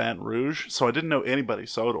moved to Baton Rouge, so I didn't know anybody,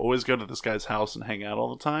 so I would always go to this guy's house and hang out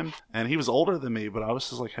all the time. And he was older than me, but I was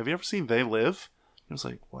just like, "Have you ever seen They Live?" He was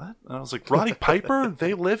like, "What?" And I was like, "Roddy Piper,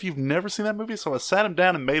 They Live? You've never seen that movie?" So I sat him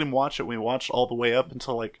down and made him watch it. We watched all the way up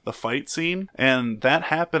until like the fight scene, and that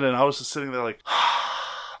happened, and I was just sitting there like,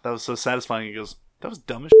 that was so satisfying. He goes, "That was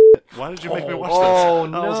dumb as shit. Why did you make me watch this?"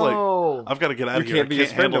 And I was like, I've got to get out of here. can't be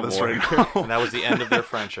his friend handle this anymore. right now. And that was the end of their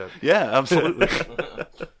friendship. Yeah, absolutely.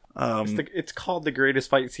 It's called the greatest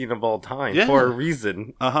fight scene of all time Yeah. for a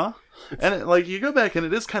reason. And you go back and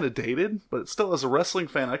it is kind of dated, but still, as a wrestling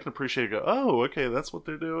fan, I can appreciate it. Go, oh, okay, that's what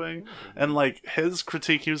they're doing. And like his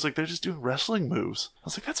critique, he was like, they're just doing wrestling moves. I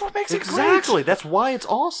was like, that's what makes it Exactly. great. That's why it's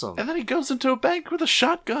awesome. And then he goes into a bank with a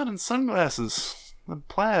shotgun and sunglasses and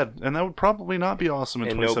plaid, and that would probably not be awesome in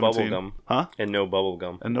And no 2017. bubble gum. Huh? And no bubble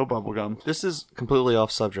gum. And no bubble gum. This is completely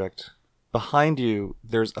off subject. Behind you,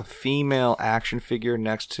 there's a female action figure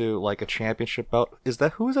next to like a championship belt.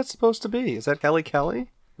 Who is that supposed to be? Is that Kelly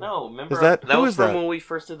Kelly? No, remember Is who was is from that? when we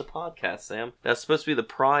first did the podcast, Sam. That's supposed to be the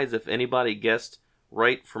prize if anybody guessed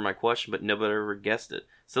right for my question, but nobody ever guessed it.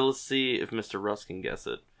 So let's see if Mr. Russ can guess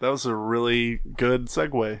it. That was a really good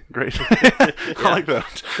segue. Great. I like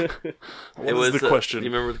that. What was the question? Do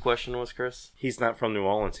you remember what the question was, Chris? He's not from New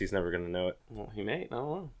Orleans. He's never going to know it. Well, he may. I don't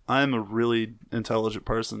know. I'm a really intelligent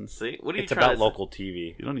person. See, what are you It's trying about to say? local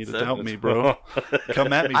TV. You don't need to So- doubt me, bro.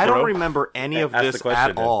 Come at me, bro. I don't remember any of Ask the this question,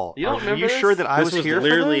 at then. all. You don't Are remember you this? sure that I This was here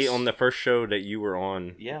literally for this? on the first show that you were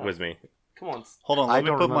on Yeah. with me. Come on. Hold on, I let me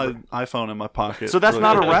don't put remember. my iPhone in my pocket. So that's really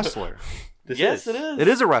not a quick. wrestler. Yes, it is. It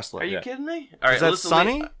is a wrestler. Are you Yeah. kidding me? All right, Is that listen,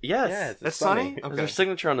 Sonny? Yes. That's Sonny? There's a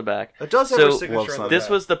signature on the back. It does have So, a signature well, on the Sonny. This back.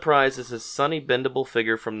 was the prize. This is Sonny Bendable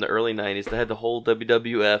figure from the early 90s. They had the whole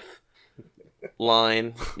WWF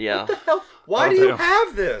line. Yeah. Why do you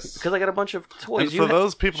have this? Because I got a bunch of And toys. for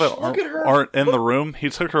those people that Look at her. aren't in the room, he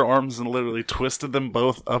took her arms and literally twisted them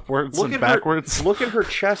both upwards Look and at backwards. her. Look at her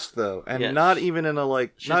chest, though, and Yeah. not even in a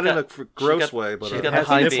like, She's not got- in a she's gross got- way, but she's a- got has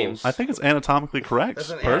the high nipples. beams. I think it's anatomically correct, That's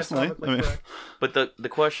an personally. anatomically correct. But the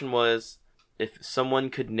question was, if someone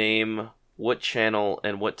could name what channel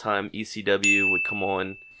and what time ECW would come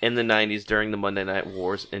on in the 90s during the Monday Night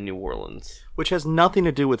Wars in New Orleans. which has nothing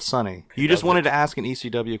to do with Sonny. You just wanted to ask an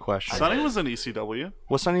ECW question. Sonny was in ECW.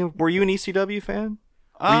 Was Sonny? Were you an ECW fan?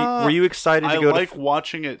 Uh, Were you excited to I go like to?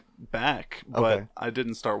 watching it back, but Okay. I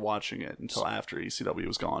didn't start watching it until after ECW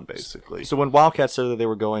was gone, basically. So when Wildcat said that they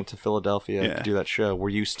were going to Philadelphia Yeah. to do that show, were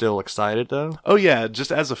you still excited though? Oh yeah,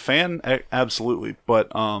 just as a fan, absolutely.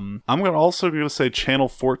 But I'm also going to say Channel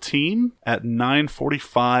 14 at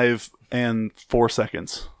 9:45 and 4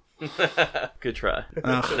 seconds. Good try.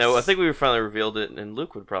 Ugh. No, I think we finally revealed it, and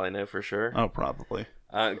Luke would probably know for sure. Oh, probably.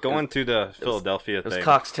 Going to the Philadelphia It was thing.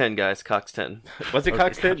 Cox 10, guys. Cox 10. Was it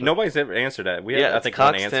Cox 10? Nobody's ever answered that. We had, I it's think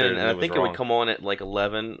Cox one 10, answered, and I was think it wrong. would come on at like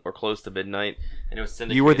 11 or close to midnight, and it was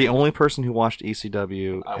syndicated. You were the only person who watched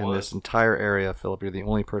ECW I in was. this entire area, Philip. You're the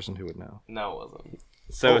only person who would know. No, it wasn't.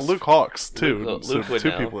 So Well, Luke Hawks, too. Luke so would two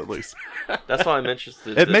know. people at least. That's why I'm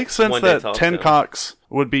interested. It makes sense one day that talk 10 to him. Cox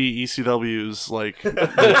would be ECW's, like,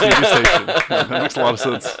 TV station. That makes a lot of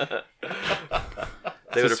sense.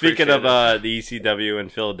 They So would speaking of appreciate the ECW in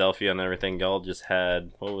Philadelphia and everything, y'all just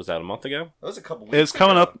had, what was that, a month ago? That was a couple It's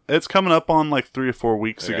coming up. It's coming up on like 3 or 4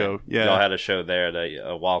 weeks Okay. ago. Yeah. Y'all had a show there,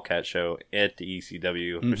 a Wildcat show at the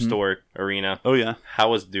ECW Historic Arena. Oh yeah.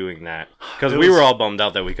 How was doing that? Because It we was- were all bummed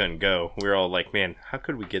out that we couldn't go. We were all like, man, how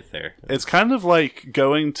could we get there? It's kind of like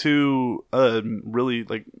going to a really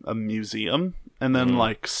like a museum and then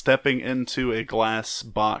like stepping into a glass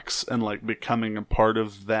box and like becoming a part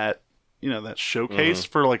of that, that showcase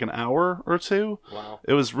for like an hour or two. Wow.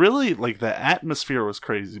 It was really like the atmosphere was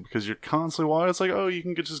crazy because you're constantly walking. It's like, oh, you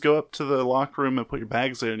can just go up to the locker room and put your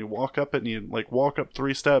bags there, and you walk up it and you like walk up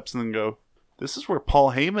 3 steps and then go, this is where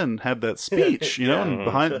Paul Heyman had that speech,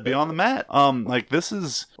 and beyond the mat. Like this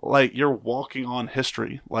is like you're walking on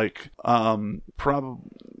history. Like, probably.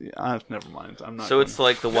 Never mind. I'm not. So it's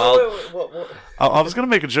like the wild. I was gonna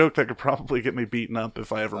make a joke that could probably get me beaten up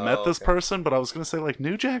if I ever met this person, but I was gonna say like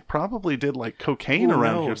New Jack probably did like cocaine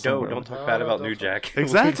around here somewhere. Don't talk bad about New Jack.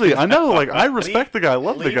 Exactly. I know. Like I respect the guy. I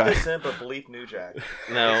love the guy. but bleep New Jack.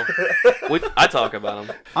 No, I talk about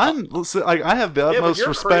him. I have the utmost you're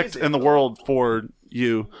respect crazy. in the world for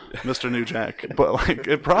you, Mr. New Jack, but like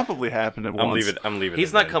it probably happened at once. I'm leaving.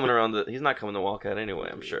 He's it not then. coming around. He's not coming to Wildcat anyway.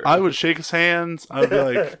 I'm sure. I would shake his hands. I would be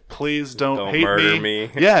like, please don't hate murder me.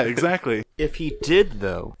 Yeah, exactly. If he did,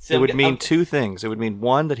 though, See, it would I'm- mean I'm- 2 things. It would mean,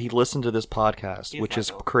 1, that he listened to this podcast, which not is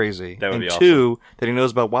going. crazy. That would and be awesome. 2, that he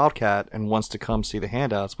knows about Wildcat and wants to come see the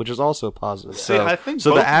handouts, which is also positive. See, I think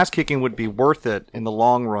so both- the ass kicking would be worth it in the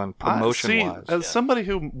long run, See, promotion-wise. as somebody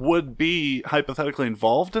who would be hypothetically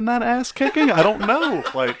involved in that ass kicking, I don't know.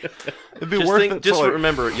 Like, it'd be worth it. Just to, like,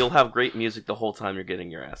 remember, you'll have great music the whole time you're getting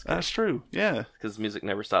your ass kicked that's true. Yeah. because music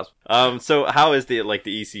never stops. So how is the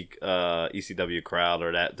ECW crowd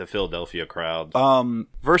or the Philadelphia crowd?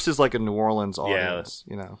 Versus like a New Orleans audience,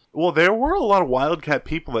 Well, there were a lot of Wildcat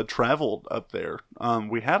people that traveled up there.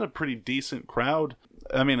 We had a pretty decent crowd.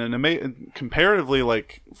 I mean, comparatively,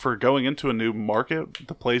 like, for going into a new market,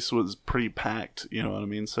 the place was pretty packed, you know what I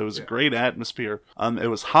mean? So it was a great atmosphere. It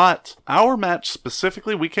was hot. Our match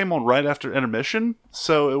specifically, we came on right after intermission,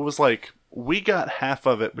 so it was like, we got half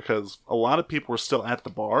of it because a lot of people were still at the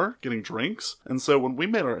bar getting drinks. And so when we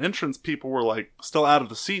made our entrance, people were like still out of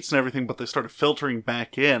the seats and everything, but they started filtering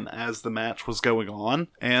back in as the match was going on.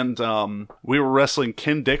 And we were wrestling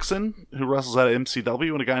Ken Dixon, who wrestles out of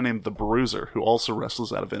MCW, and a guy named The Bruiser, who also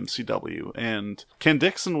wrestles out of MCW. And Ken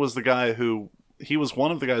Dixon was the guy who... He was one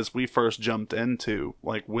of the guys we first jumped into,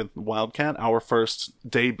 like, with Wildcat, our first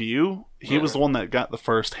debut. He was the one that got the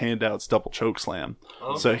first handouts double choke slam.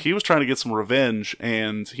 Okay. So he was trying to get some revenge,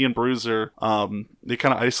 and he and Bruiser, they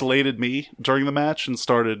kind of isolated me during the match and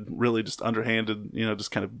started really just underhanded,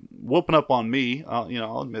 just kind of whooping up on me.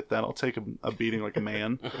 I'll admit that. I'll take a beating like a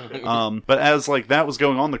man. But as, like, that was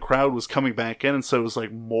going on, the crowd was coming back in, and so it was,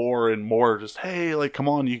 like, more and more just, hey, like, come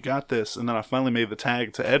on, you got this. And then I finally made the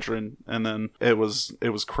tag to Edrin, and then it was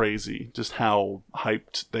crazy just how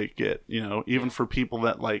hyped they get, even for people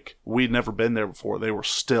that, like, we'd never been there before. They were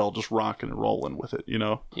still just rocking and rolling with it,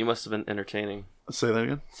 You must have been entertaining. Say that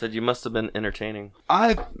again? Said you must have been entertaining.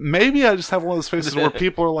 Maybe I just have one of those faces where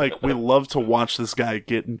people are like, we love to watch this guy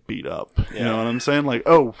getting beat up. You know what I'm saying? Like,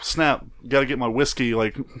 oh, snap, gotta get my whiskey,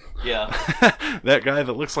 like, Yeah. that guy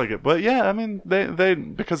that looks like it. But yeah, I mean, they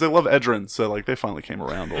because they love Edrin, so like they finally came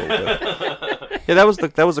around a little bit. Yeah,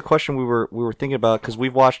 that was a question we were thinking about, because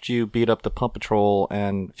we've watched you beat up the Pump Patrol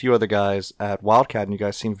and a few other guys at Wildcat, and you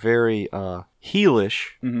guys seem very heelish.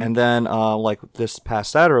 Mm-hmm. And then like this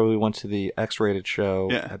past Saturday, we went to the X-rated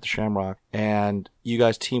show at the Shamrock, and you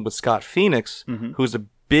guys teamed with Scott Phoenix, who's a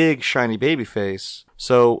big shiny baby face.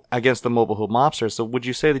 So against the Mobile Home Mobsters. So would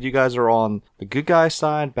you say that you guys are on the good guy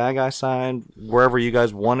side, bad guy side, wherever you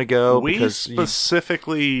guys want to go? We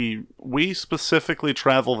specifically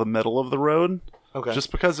travel the middle of the road. Okay.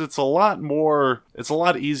 Just because it's a lot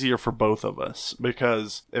easier for both of us.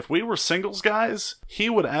 Because if we were singles guys, he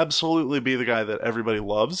would absolutely be the guy that everybody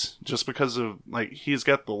loves, just because of, like, he's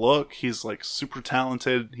got the look, he's, like, super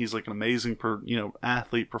talented, he's, like, an amazing,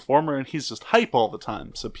 athlete performer, and he's just hype all the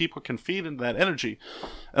time. So people can feed into that energy.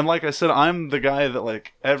 And like I said, I'm the guy that,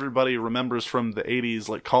 like, everybody remembers from the 80s,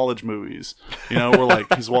 like, college movies. Where,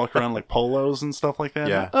 like, he's walking around, like, polos and stuff like that.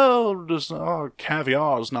 Yeah.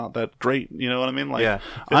 Caviar is not that great. You know what I mean? Like, Yeah.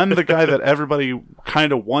 I'm the guy that everybody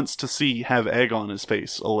kind of wants to see have egg on his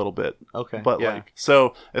face a little bit. Okay. But, yeah. like,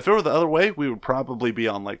 so if it were the other way, we would probably be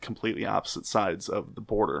on, like, completely opposite sides of the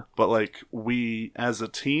border. But, like, we, as a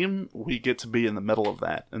team, we get to be in the middle of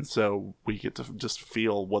that. And so we get to just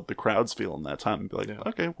feel what the crowd's feeling that time and be like,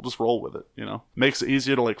 okay, we'll just roll with it, Makes it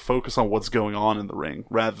easier to, like, focus on what's going on in the ring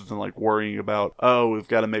rather than, like, worrying about, we've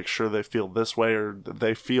got to make sure they feel this way or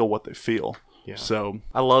they feel what they feel. Yeah. So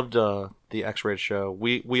I loved the X-Rated show.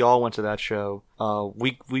 We all went to that show.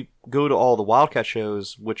 We go to all the Wildcat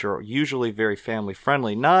shows, which are usually very family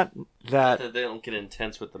friendly. Not that they don't get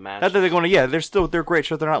intense with the matches. Not that they're going to. Yeah, they're great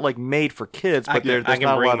shows. They're not like made for kids, but I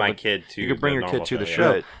can bring my kid to. You can bring your kid to the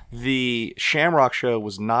show. Right. The Shamrock show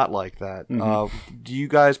was not like that. Mm-hmm. Do you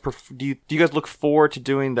guys do you guys look forward to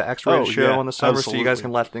doing the X-Rated show in the summer so you guys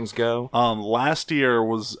can let things go? Last year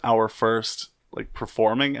was our first, like,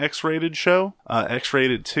 performing X-Rated show,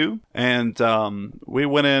 X-Rated 2, and we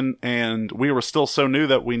went in and we were still so new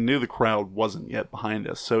that we knew the crowd wasn't yet behind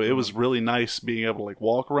us, so it was really nice being able to, like,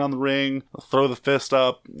 walk around the ring, throw the fist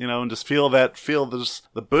up, and just feel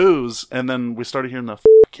the boos, and then we started hearing the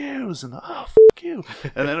fuck yous and the fuck you,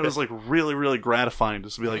 and then it was, like, really, really gratifying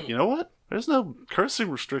just to be like, you know what? There's no cursing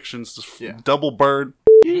restrictions, just double bird,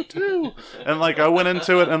 you too, and, like, I went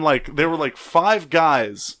into it and, like, there were, like, 5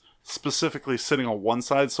 guys specifically sitting on one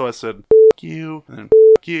side, so I said "F you" and then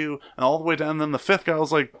 "F you," and all the way down. And then the 5th guy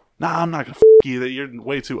was like, "Nah, I'm not gonna "F you. That you're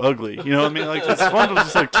way too ugly." You know what I mean? Like, it's fun to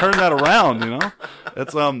just, like, turn that around.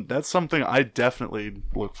 That's something I definitely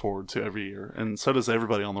look forward to every year, and so does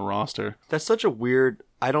everybody on the roster. That's such a weird.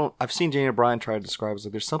 I've seen Daniel Bryan try to describe it as,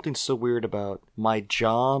 like, there's something so weird about my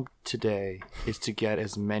job today is to get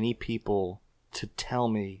as many people to tell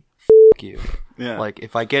me "F you." Yeah. Like,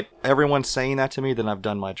 if I get everyone saying that to me, then I've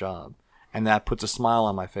done my job. And that puts a smile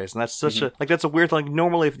on my face. And that's such that's a weird thing. Like,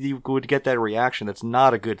 normally if you would get that reaction, that's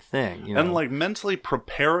not a good thing. And, like, mentally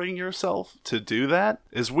preparing yourself to do that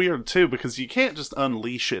is weird, too, because you can't just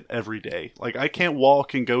unleash it every day. Like, I can't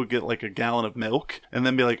walk and go get, like, a gallon of milk and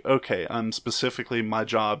then be like, okay, my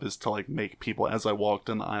job is to, like, make people, as I walked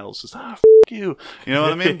in the aisles, just, f*** you. You know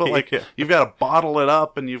what I mean? But, like, you've got to bottle it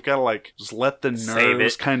up and you've got to, like, just let the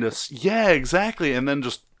nerves kind of... Yeah, exactly. And then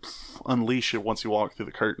just unleash it once you walk through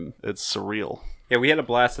the curtain. It's surreal. Yeah, we had a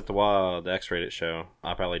blast at the X-Rated show.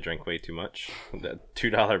 I probably drank way too much. The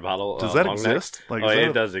 $2 bottle. Does that exist? Like,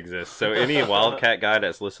 it does exist. So any Wildcat guy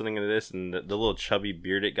that's listening to this and the little chubby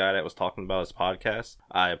bearded guy that was talking about his podcast,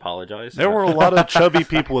 I apologize. There were a lot of chubby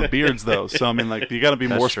people with beards, though. So, I mean, like, you got to be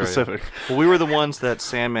more specific. Well, we were the ones that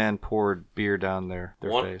Sandman poured beer down their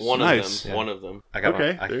face. One nice. of them. Yeah. One of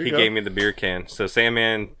them. He gave me the beer can. So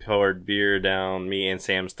Sandman poured beer down me and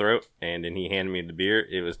Sam's throat, and then he handed me the beer.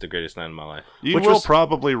 It was the greatest night of my life. You will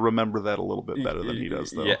probably remember that a little bit better than he does,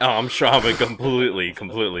 though. Yeah, I'm sure I would completely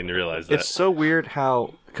realize that. It's so weird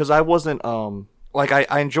how, because I wasn't, like,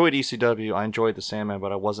 I enjoyed ECW, I enjoyed the Sandman,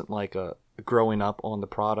 but I wasn't, like, growing up on the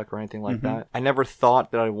product or anything like that. I never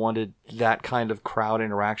thought that I wanted that kind of crowd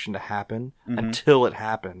interaction to happen until it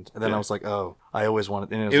happened. And then I was like, oh, I always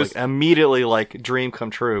wanted, and it was like immediately like dream come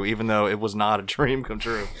true, even though it was not a dream come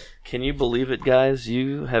true. Can you believe it, guys?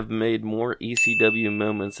 You have made more ECW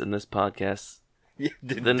moments in this podcast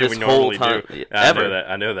than this whole time ever.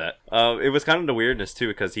 I know that. It was kind of the weirdness too,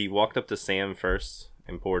 because he walked up to Sam first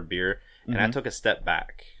and poured beer, and I took a step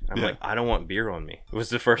back. I'm like, I don't want beer on me. It was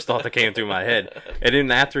the first thought that came through my head. And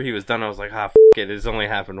then after he was done, I was like, f it. It's only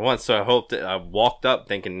happened once. So I hoped that I walked up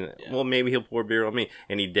thinking, well, maybe he'll pour beer on me.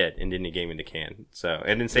 And he did. And then he gave me the can. So,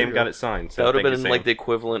 and then Sam got it signed. So that would have been like the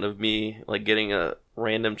equivalent of me, like, getting a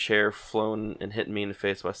random chair flown and hitting me in the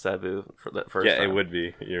face by Sabu for that first time. Yeah, it would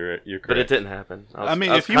be. You're correct. But it didn't happen.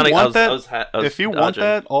 If you want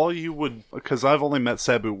that, all you would, because I've only met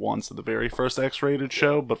Sabu once at the very first X-Rated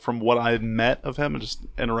show, but from what I met of him and just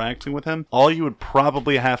interacted interacting with him, all you would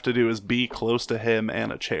probably have to do is be close to him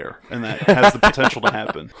and a chair, and that has the potential to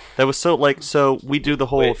happen. That was so we do the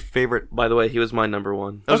whole favorite. By the way, he was my number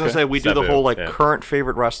one. I was gonna say we do the Sabu, whole yeah. current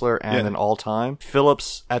favorite wrestler and Yeah. then all time.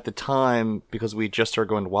 Phillips at the time, because we just started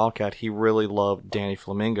going to Wildcat, he really loved Danny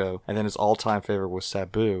Flamingo, and then his all time favorite was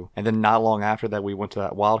Sabu. And then not long after that, we went to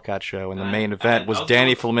that Wildcat show, and the main event was I was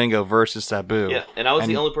Danny the- Flamingo versus Sabu. Yeah, and I was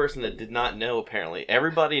the only person that did not know. Apparently,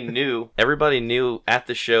 everybody knew. Everybody knew at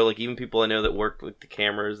the show. Like even people I know that worked with the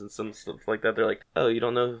cameras and some stuff like that. They're like, "Oh, you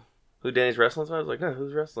don't know who Danny's wrestling?" So I was like, "No,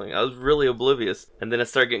 who's wrestling?" I was really oblivious. And then it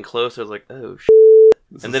started getting closer. I was like, "Oh,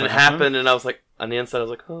 and then it happened, and I was like, on the inside, I was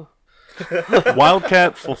like, "Oh."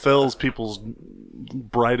 Wildcat fulfills people's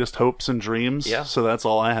brightest hopes and dreams. Yeah. So that's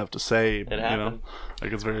all I have to say. It happened.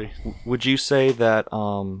 Like it's very. Would you say that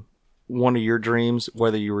one of your dreams,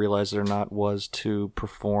 whether you realize it or not, was to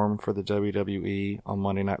perform for the WWE on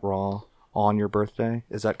Monday Night Raw on your birthday?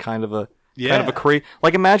 Is that kind of a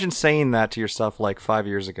like imagine saying that to yourself like 5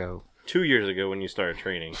 years ago? 2 years ago when you started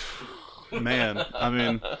training. Man, I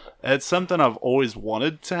mean, it's something I've always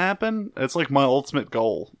wanted to happen. It's like my ultimate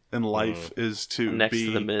goal in life is to Next be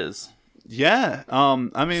to the Miz. Yeah.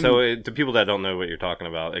 I mean, So to people that don't know what you're talking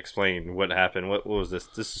about, explain what happened. What was this?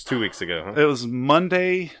 This is 2 weeks ago, huh? it was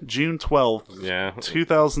Monday, June 12th, Yeah.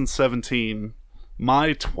 2017,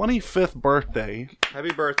 my 25th birthday.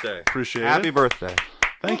 Happy birthday! Appreciate Happy it. birthday!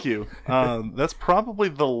 Thank you. That's probably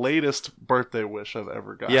the latest birthday wish I've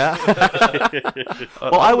ever gotten. Yeah.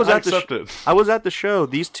 Well, I was at accept it. I was at the show.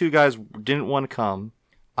 These two guys didn't want to come.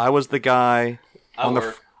 I was the guy on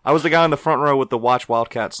the front row with the Watch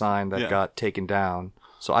Wildcat sign that Yeah. got taken down.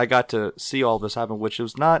 So I got to see all this happen, which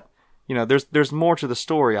was not, there's more to the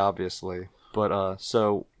story, obviously. But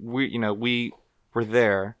so we were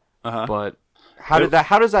there. Uh-huh. But how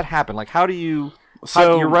does that happen? Like, how do you?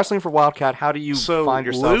 So- you're wrestling for Wildcat. How do you So find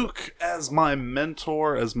yourself? Luke, as my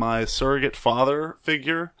mentor, as my surrogate father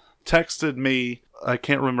figure, texted me. I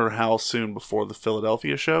can't remember how soon before the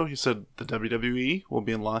Philadelphia show. He said the WWE will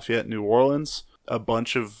be in Lafayette, New Orleans. A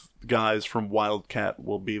bunch of guys from Wildcat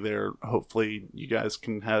will be there. Hopefully, you guys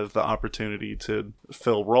can have the opportunity to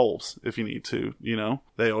fill roles if you need to.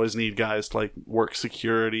 They always need guys to like work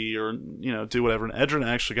security or do whatever. And Edrin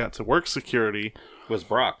actually got to work security. Was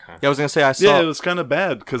Brock, huh? Yeah, I was gonna say I saw. Yeah, it was kind of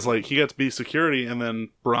bad because like he got to be security, and then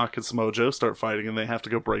Brock and Samoa Joe start fighting, and they have to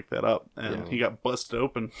go break that up, and he got busted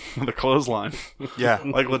open with a clothesline. Yeah.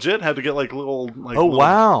 Like legit had to get like little like Oh, little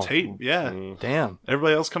wow. tape. Yeah. Damn.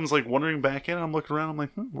 Everybody else comes like wandering back in. I'm looking around. I'm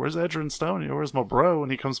like, where's Edrin Stone? Where's my bro?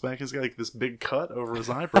 And he comes back. He's got like this big cut over his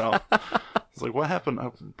eyebrow. I was like, what happened,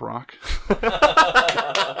 Brock?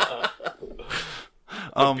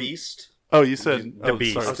 Beast. Oh, you said The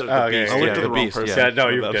Beast. Sorry. Oh, okay. I looked at the the wrong Beast, person. Yeah, no,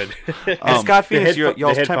 you're My good. bad. And Scott the Phoenix, headpho-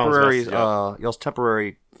 y'all's the headphones temporary, messed up. y'all's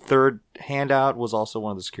temporary third handout was also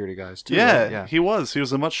one of the security guys too. Yeah, right? he was. He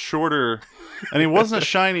was a much shorter, and he wasn't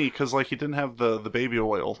shiny because like he didn't have the baby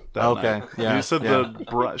oil. That Okay, night. yeah, You said yeah.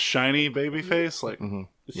 the shiny baby face, like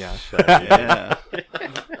yeah. yeah,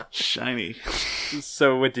 shiny.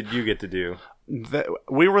 So what did you get to do?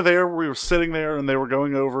 We were there. We were sitting there, and they were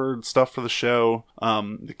going over stuff for the show.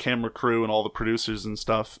 The camera crew and all the producers and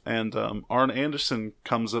stuff. And Arn Anderson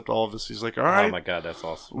comes up to all of us. He's like, "All right, Oh my god, that's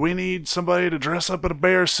awesome. we need somebody to dress up in a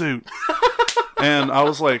bear suit." And I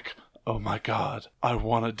was like, oh my god, I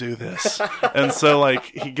want to do this. And so like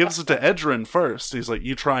he gives it to Edrin first. He's like,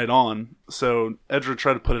 you try it on. So Edrin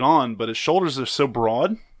tried to put it on, but his shoulders are so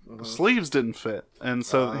broad, the sleeves didn't fit. And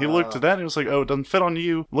so he looked at that and he was like, oh, it doesn't fit on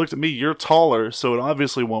you. Looked at me, you're taller, so it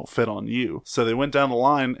obviously won't fit on you. So they went down the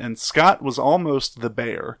line, and Scott was almost the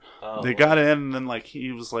bear. They got in, and then like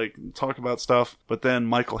he was like talking about stuff, but then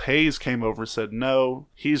Michael Hayes came over and said, no,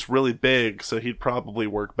 he's really big, so he'd probably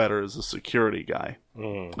work better as a security guy.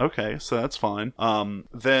 Okay, so that's fine.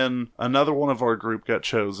 Then another one of our group got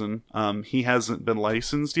chosen. He hasn't been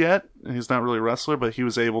licensed yet. He's not really a wrestler, but he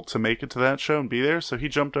was able to make it to that show and be there. So he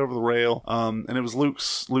jumped over the rail. And it was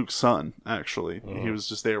Luke's son, actually. He was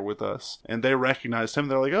just there with us. And they recognized him.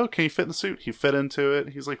 They're like, oh, can you fit in the suit? He fit into it.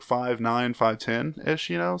 He's like 5'9",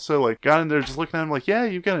 5'10"-ish, So like got in there just looking at him like, yeah,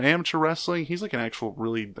 you've got an amateur wrestling. He's like an actual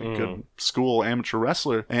really good school amateur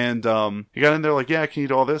wrestler. And he got in there like, yeah, can you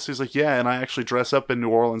do all this? He's like, yeah, and I actually dress up in New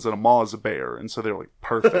Orleans at a mall as a bear. And so they were like,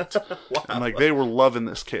 perfect. And like they were loving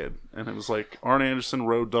this kid. And it was like Arn Anderson,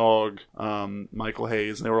 Road Dogg, Michael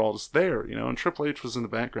Hayes, and they were all just there, and Triple H was in the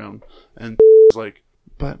background. And was like,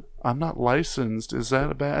 but I'm not licensed. Is that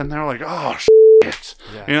a bad? And they were like, oh shit.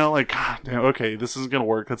 Yeah. Like, God damn, okay, this isn't gonna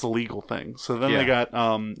work. That's a legal thing. So then they got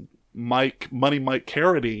Mike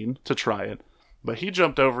Carradine to try it. But he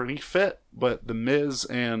jumped over and he fit. But the Miz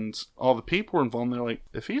and all the people were involved. And they're like,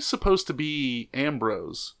 if he's supposed to be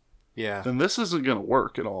Ambrose, Yeah. then this isn't going to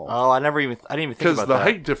work at all. Oh, I didn't even think about that. Because the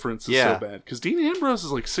height difference is so bad. Because Dean Ambrose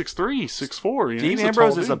is like 6'3", 6'4". Dean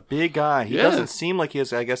Ambrose is a big guy. He doesn't seem like he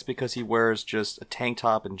is, I guess, because he wears just a tank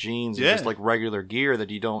top and jeans and just like regular gear that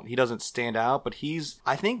he doesn't stand out. But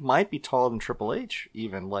I think, might be taller than Triple H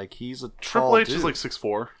even. Like, he's a tall Triple H dude. is like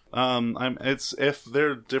 6'4". It's if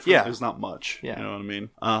they're different, it's not much. Yeah. You know what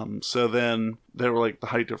I mean? So then they were like, the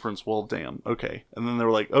height difference, well, damn, okay. And then they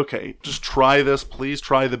were like, okay, just try this. Please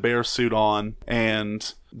try the bear suit on.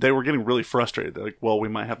 And they were getting really frustrated. They're like, well, we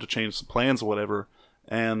might have to change some plans or whatever.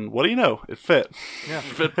 And what do you know? It fit. Yeah, it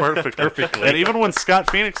fit perfectly. And even when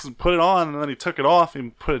Scott Phoenix put it on and then he took it off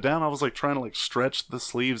and put it down, I was like trying to like stretch the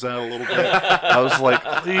sleeves out a little bit. I was like,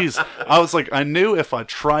 please. I was like, I knew if I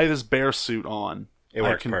try this bear suit on,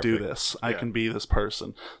 I can do this. I can be this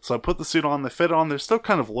person. So I put the suit on, they fit it on, they're still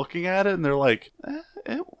kind of looking at it and they're like,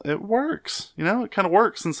 it works. You know, it kind of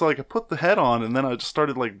works. And so like I put the head on and then I just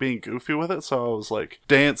started like being goofy with it. So I was like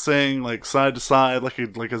dancing like side to side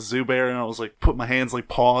like a zoo bear, and I was like put my hands like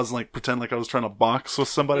paws and like pretend like I was trying to box with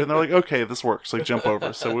somebody, and they're like, okay, this works. Like jump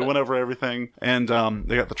over. So we went over everything, and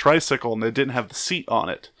they got the tricycle and they didn't have the seat on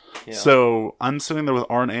it. Yeah. So I'm sitting there with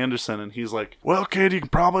Arn Anderson, and he's like, well, kid, you can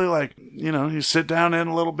probably like, you sit down in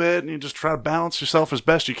a little bit and you just try to balance yourself as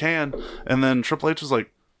best you can. And then Triple H was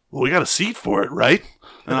like, well, we got a seat for it, right?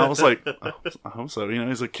 And I was like, I hope so.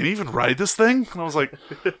 He's like, can you even ride this thing? And I was like,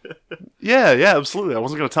 yeah, absolutely. I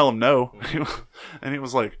wasn't going to tell him no. And he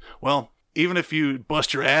was like, well, even if you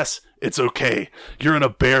bust your ass, it's okay. You're in a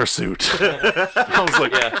bear suit. I was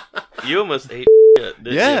like, yeah. You almost ate shit,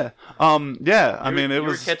 didn't you? I mean, you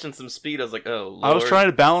were catching some speed. I was like, oh, Lord. I was trying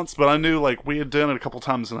to balance, but I knew, like, we had done it a couple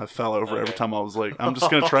times, and I fell over every time. I was like, I'm just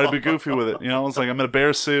going to try to be goofy with it. I was like, I'm in a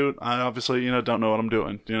bear suit. I obviously, don't know what I'm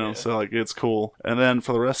doing, so, like, it's cool. And then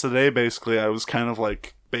for the rest of the day, basically, I was kind of,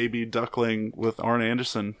 like, baby duckling with Arn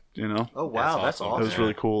Anderson, Oh, wow, that's awesome. It was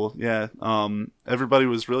really cool. Yeah. Everybody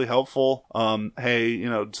was really helpful. Hey,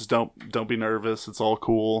 just don't be nervous. It's all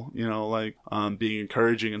cool. Being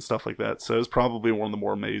encouraging and stuff like that. So it was probably one of the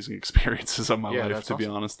more amazing experiences of my life, to be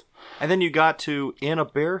honest. And then you got to, in a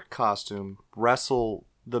bear costume, wrestle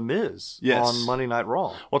The Miz on Monday Night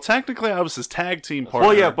Raw. Well, technically, I was his tag team partner.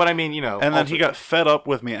 Well, yeah, but I mean, And then he got fed up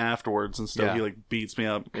with me afterwards, and so he like beats me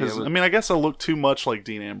up because I guess I look too much like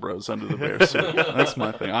Dean Ambrose under the bear suit. That's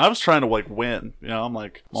my thing. I was trying to like win. I'm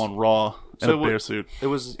like on Raw in a bear suit. It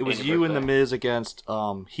was you and The Miz against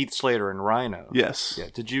Heath Slater and Rhino. Yes. Yeah.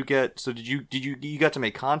 Did you got to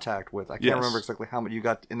make contact with? I can't remember exactly how much you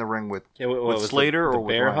got in the ring with. With Slater or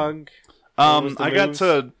with bear Rhino? hug. I got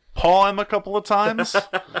to paw him a couple of times,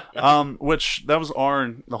 which that was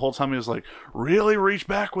Arn. The whole time he was like, really reach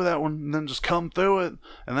back with that one and then just come through it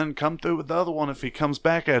and then come through with the other one if he comes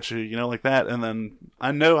back at you, like that. And then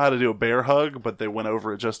I know how to do a bear hug, but they went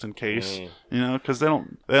over it just in case, because they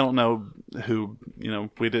don't know who,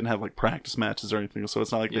 we didn't have like practice matches or anything, so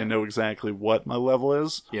it's not like they know exactly what my level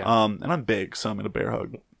is. Yeah. And I'm big, so I'm in a bear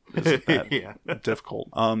hug. Isn't that difficult?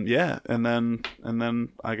 And then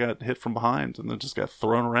I got hit from behind and then just got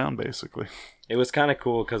thrown around basically. It was kind of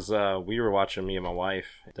cool because we were watching, me and my wife,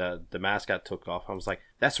 the mascot took off. I was like,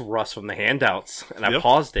 that's Russ from the Handouts, and I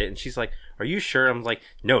paused it and she's like, are you sure? I'm like,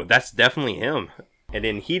 no, that's definitely him. And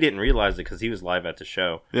then he didn't realize it because he was live at the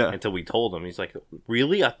show until we told him. He's like,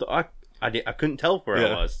 really? I couldn't tell where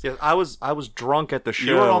I was. Yeah, I was drunk at the show.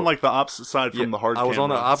 You were on like the opposite side from the hard camera. I was on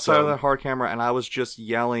the opposite side of the hard camera, and I was just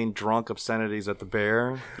yelling drunk obscenities at the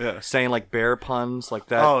bear. Yeah. Saying like bear puns like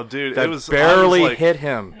that. Oh, dude. That barely hit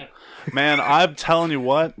him. Man, I'm telling you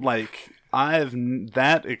what, like,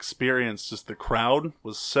 that experience, just the crowd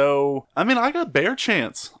was so, I got bear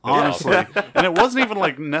chants, honestly. And it wasn't even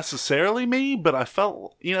like necessarily me, but I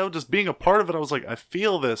felt, just being a part of it, I was like, I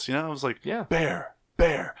feel this, I was like, bear,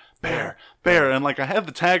 bear, bear, bear. And like I had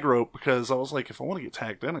the tag rope because I was like, if I want to get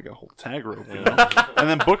tagged in, I gotta hold the tag rope, And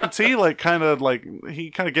then Booker T he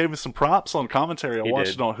kind of gave me some props on commentary. I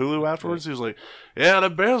watched it on Hulu afterwards. He was like, yeah, the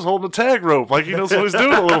bear's holding the tag rope, like he knows what he's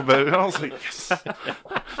doing a little bit. And I was like, yes.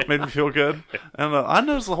 Made me feel good. And I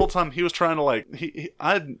noticed the whole time he was trying to like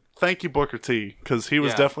I thank you, Booker T, because he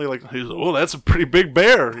was definitely like, he was like, oh, that's a pretty big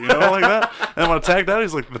bear, like that. And when I tagged out,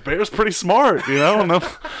 he's like, the bear's pretty smart, and then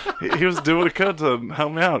he was doing what he could to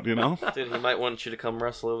help me out, Dude, he might want you to come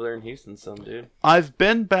wrestle over there in Houston dude. I've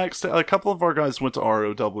been backstage. A couple of our guys went to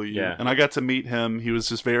ROW, and I got to meet him. He was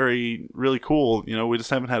just really cool. We just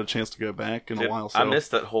haven't had a chance to go back in a while. So. I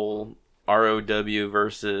missed that whole ROW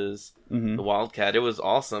versus the Wildcat. It was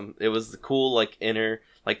awesome. It was the cool, like,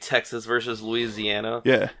 like Texas versus Louisiana.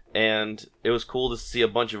 Yeah. And it was cool to see a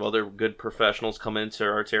bunch of other good professionals come into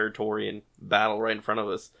our territory and battle right in front of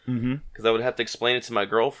us. Because I would have to explain it to my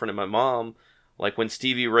girlfriend and my mom. Like when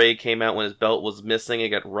Stevie Ray came out when his belt was missing and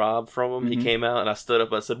got robbed from him, he came out and I stood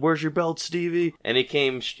up. I said, "Where's your belt, Stevie?" And he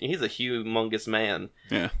came. He's a humongous man.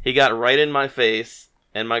 Yeah. He got right in my face,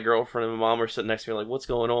 and my girlfriend and my mom were sitting next to me like, "What's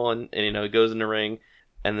going on?" And he goes in the ring,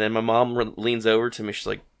 and then my mom leans over to me. She's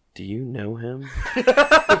like, "Do you know him?"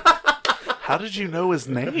 How did you know his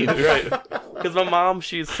name? Right. Because my mom,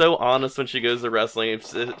 she's so honest when she goes to wrestling.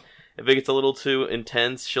 If it gets a little too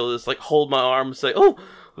intense, she'll just like hold my arm and say, "Oh."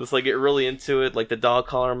 Just like get really into it, like the dog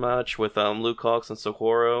collar match with Luke Hawx and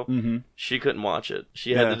Socorro. She couldn't watch it.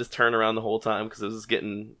 She had to just turn around the whole time because it was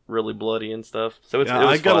getting really bloody and stuff. So it was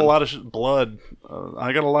I got fun. a lot of blood.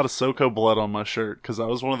 I got a lot of Soko blood on my shirt because I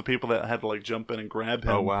was one of the people that had to like jump in and grab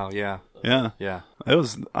him. Oh wow, yeah. Yeah. I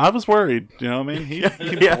was worried. You know what I mean? He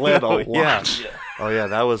bled a lot. Yeah. Oh yeah,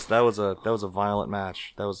 that was a violent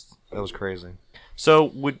match. That was crazy. So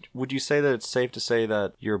would you say that it's safe to say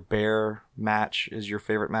that your bear match is your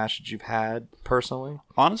favorite match that you've had personally?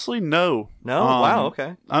 Honestly, no. No? Wow,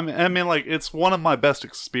 okay. I mean, like, it's one of my best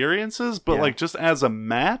experiences, but, like, just as a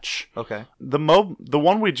match, okay, the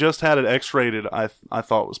one we just had at X-Rated, I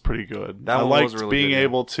thought was pretty good. That I one liked was really being good,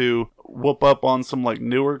 able to whoop up on some, like,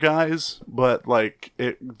 newer guys, but, like,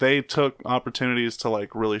 they took opportunities to,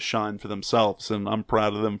 like, really shine for themselves, and I'm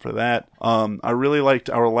proud of them for that. I really liked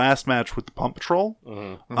our last match with the Pump Patrol.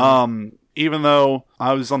 Even though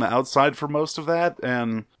I was on the outside for most of that,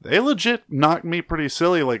 and they legit knocked me pretty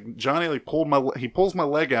silly. Like, Johnny, like, pulls my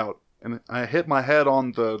leg out, and I hit my head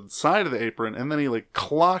on the side of the apron, and then he, like,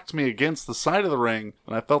 clocked me against the side of the ring,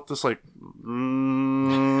 and I felt this, like,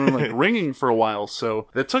 like ringing for a while. So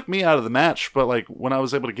it took me out of the match, but, like, when I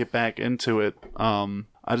was able to get back into it,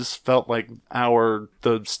 I just felt like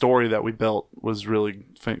the story that we built was really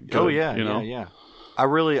good. Oh, yeah, you know? yeah. I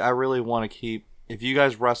really want to keep... If you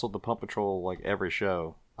guys wrestled the Pump Patrol like every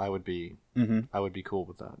show, I would be cool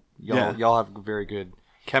with that. Y'all have very good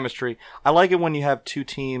chemistry. I like it when you have two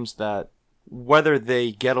teams that, whether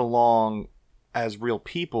they get along as real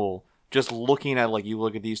people, just looking at, like, you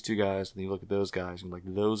look at these two guys and you look at those guys and, like,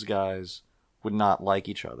 those guys would not like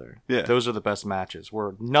each other. Yeah. Those are the best matches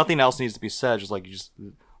where nothing else needs to be said. Just like you just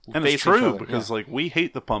And face it's true, each other. because like we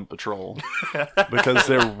hate the Pump Patrol because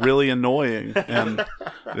they're really annoying and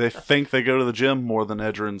they think they go to the gym more than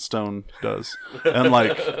Edger and Stone does. And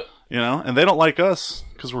like, you know, and they don't like us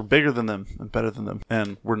because we're bigger than them and better than them.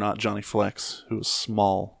 And we're not Johnny Flex, who is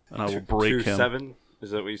small, and I will break him. 2'7"?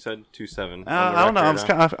 Is that what you said? 2'7". I don't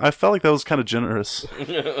know. I felt like that was kind of generous,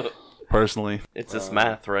 personally. It's just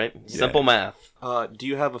math, right? Simple math. Do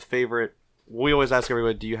you have a favorite? We always ask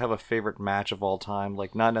everybody, do you have a favorite match of all time?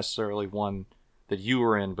 Like, not necessarily one that you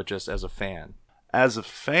were in, but just as a fan. As a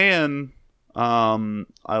fan,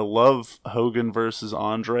 I love Hogan versus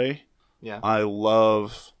Andre. Yeah. I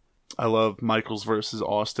love Michaels versus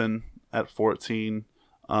Austin at 14.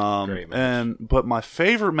 Great match. But my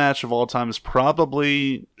favorite match of all time is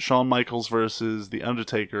probably Shawn Michaels versus The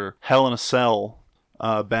Undertaker, Hell in a Cell,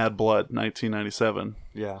 Bad Blood, 1997.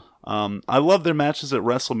 Yeah. I love their matches at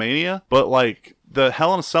WrestleMania, but like the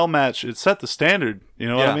Hell in a Cell match, it set the standard. You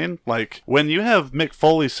know what I mean? Like when you have Mick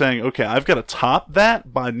Foley saying, "Okay, I've got to top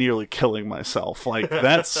that by nearly killing myself," like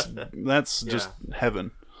that's just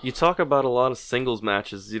heaven. You talk about a lot of singles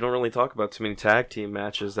matches. You don't really talk about too many tag team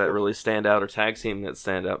matches that really stand out or tag team that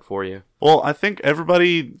stand out for you. Well, I think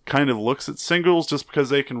everybody kind of looks at singles just because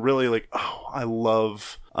they can really like, oh, I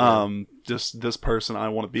love just this person. I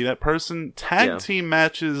want to be that person. Tag team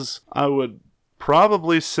matches, I would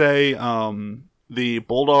probably say the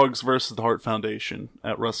Bulldogs versus the Hart Foundation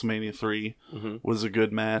at WrestleMania 3 was a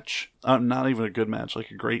good match. Not even a good match,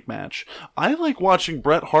 like a great match. I like watching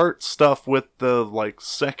Bret Hart stuff with the like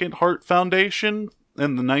second Hart Foundation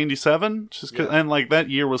in the 97, just and like that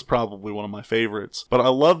year was probably one of my favorites. But I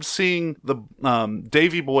loved seeing the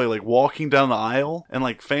Davey Boy like walking down the aisle and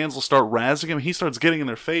like fans will start razzing him. He starts getting in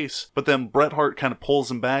their face, but then Bret Hart kind of pulls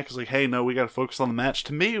him back. He's like, "Hey, no, we got to focus on the match."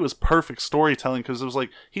 To me, it was perfect storytelling because it was like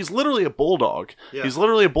he's literally a bulldog. Yeah. He's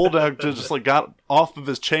literally a bulldog that just like got off of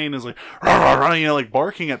his chain and is like, rah, rah, rah, you know, like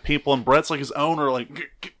barking at people, and Bret's like his owner,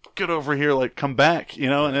 like. Get over here, like come back, you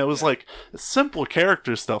know. And it was like simple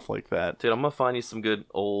character stuff like that. Dude, I'm gonna find you some good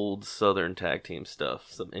old Southern tag team stuff,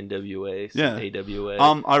 some NWA, some AWA,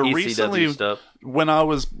 I ECW recently stuff.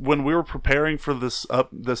 When we were preparing for this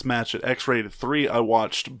match at X-Rated 3, I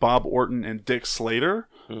watched Bob Orton and Dick Slater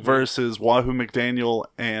versus Wahoo McDaniel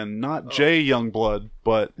and not Jay Youngblood,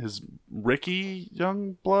 but his Ricky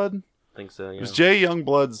Youngblood. I think so, yeah. It was Jay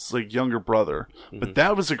Youngblood's like younger brother, but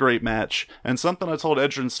that was a great match. And something I told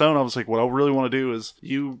Edge and Stone, I was like, what I really want to do is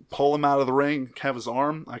you pull him out of the ring, have his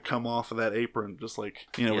arm, I come off of that apron, just like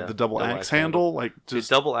with the double axe handle, like just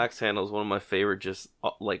the double axe handle is one of my favorite. Just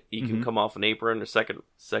like you can come off an apron or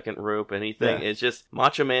second rope, anything. Yeah. It's just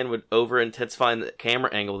Macho Man would over intensify the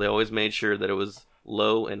camera angle. They always made sure that it was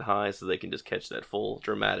low and high so they can just catch that full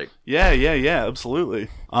dramatic. Yeah, absolutely.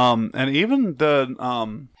 And even the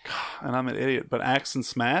and I'm an idiot, but Axe and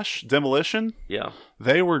Smash, Demolition,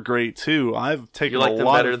 they were great too. I've taken you like a them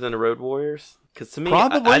lot better of... than the Road Warriors? Because to me,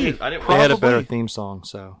 Probably. I didn't They had a better theme song,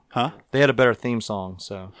 so. Huh? They had a better theme song,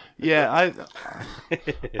 so. Yeah,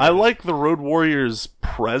 I like the Road Warriors'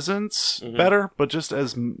 presence better, but just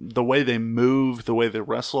as the way they move, the way they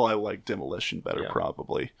wrestle, I like Demolition better,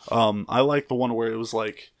 probably. I like the one where it was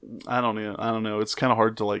like, I don't know, it's kind of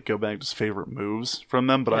hard to like go back to favorite moves from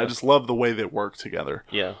them, but I just love the way they work together.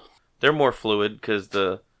 Yeah. They're more fluid because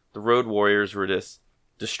the Road Warriors were just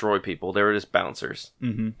destroy people. They were just bouncers.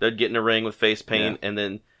 Mm-hmm. They'd get in a ring with face paint and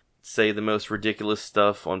then say the most ridiculous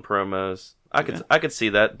stuff on promos. I could see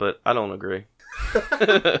that, but I don't agree.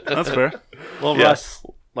 That's fair. Well, Russ,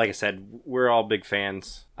 like I said, we're all big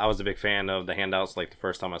fans. I was a big fan of the handouts like the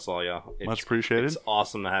first time I saw you. Much appreciated. It's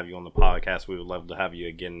awesome to have you on the podcast. We would love to have you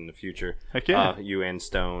again in the future. Heck yeah. You and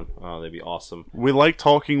Stone. That'd be awesome. We like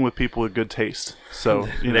talking with people with good taste. So,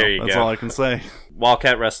 that's all I can say.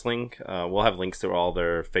 Wildcat Wrestling, we'll have links to all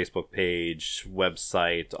their Facebook page,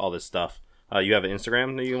 website, all this stuff. You have an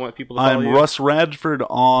Instagram that you want people to follow I'm you? Russ Radford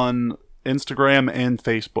on Instagram and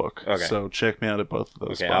Facebook. Okay. So check me out at both of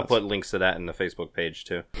those spots. I'll put links to that in the Facebook page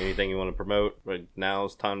too. Anything you want to promote? Right now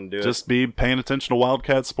is time to do it. Just be paying attention to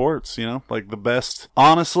Wildcat Sports, like the best,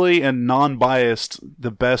 honestly and non-biased,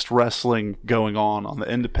 the best wrestling going on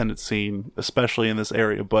the independent scene, especially in this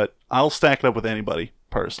area. But I'll stack it up with anybody.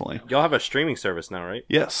 Personally, y'all have a streaming service now, right?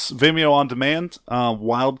 Yes, Vimeo on demand.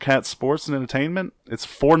 Wildcat Sports and Entertainment. It's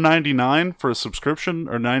 $4.99 for a subscription,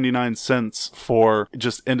 or 99 cents for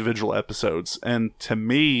just individual episodes. And to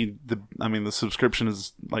me, the subscription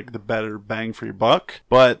is like the better bang for your buck.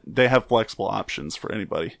 But they have flexible options for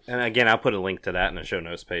anybody. And again, I'll put a link to that in the show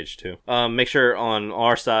notes page too. Make sure on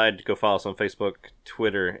our side to go follow us on Facebook,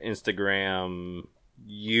 Twitter, Instagram,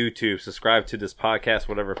 YouTube, subscribe to this podcast,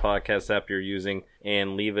 whatever podcast app you're using,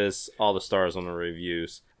 and leave us all the stars on the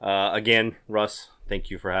reviews. Again, Russ, thank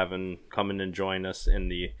you for coming and join us in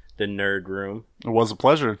the Nerd Room. It was a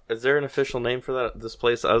pleasure. Is there an official name for this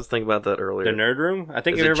place? I was thinking about that earlier. The Nerd Room? I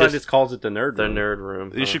think everybody just calls it the Nerd Room. The Nerd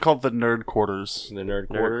Room. You should call it the Nerd Quarters. The Nerd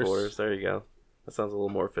Quarters. Nerd Quarters. There you go. That sounds a little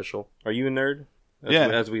more official. Are you a nerd?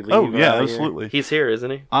 As we leave. Oh, yeah, absolutely. He's here,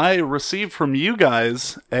 isn't he? I received from you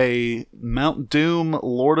guys a Mount Doom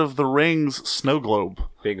Lord of the Rings snow globe.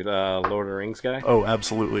 Big Lord of the Rings guy? Oh,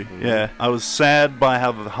 absolutely. Mm-hmm. Yeah. I was sad by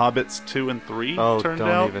how the Hobbits 2 and 3 turned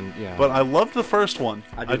out. But I loved the first one.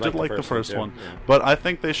 I did like the first one. Yeah. But I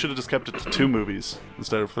think they should have just kept it to 2 movies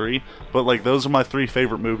instead of 3. But those are my 3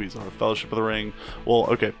 favorite movies, are Fellowship of the Ring. Well,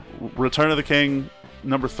 okay. Return of the King,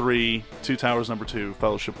 number 3. Two Towers, number 2.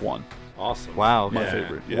 Fellowship 1. Awesome. Wow. My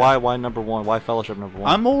favorite. Yeah. Why number 1? Why Fellowship number 1?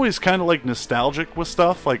 I'm always kind of nostalgic with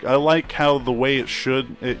stuff. I like how the way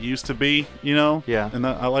it used to be, Yeah. And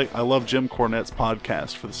I love Jim Cornette's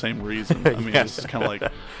podcast for the same reason. I mean, it's kind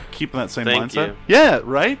of keeping that same Thank mindset. You. Yeah,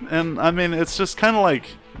 right? And I mean, it's just kind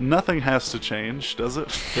of nothing has to change, does it?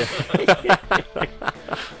 Yeah.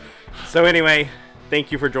 So anyway,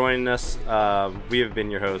 thank you for joining us. We have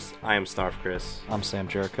been your hosts. I am Snarf Chris. I'm Sam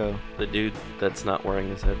Jericho. The dude that's not wearing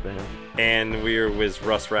his headband. And we are with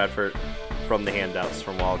Russ Radford from the Handouts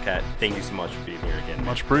from Wildcat. Thank you so much for being here again.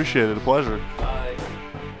 Much appreciated. A pleasure. Bye.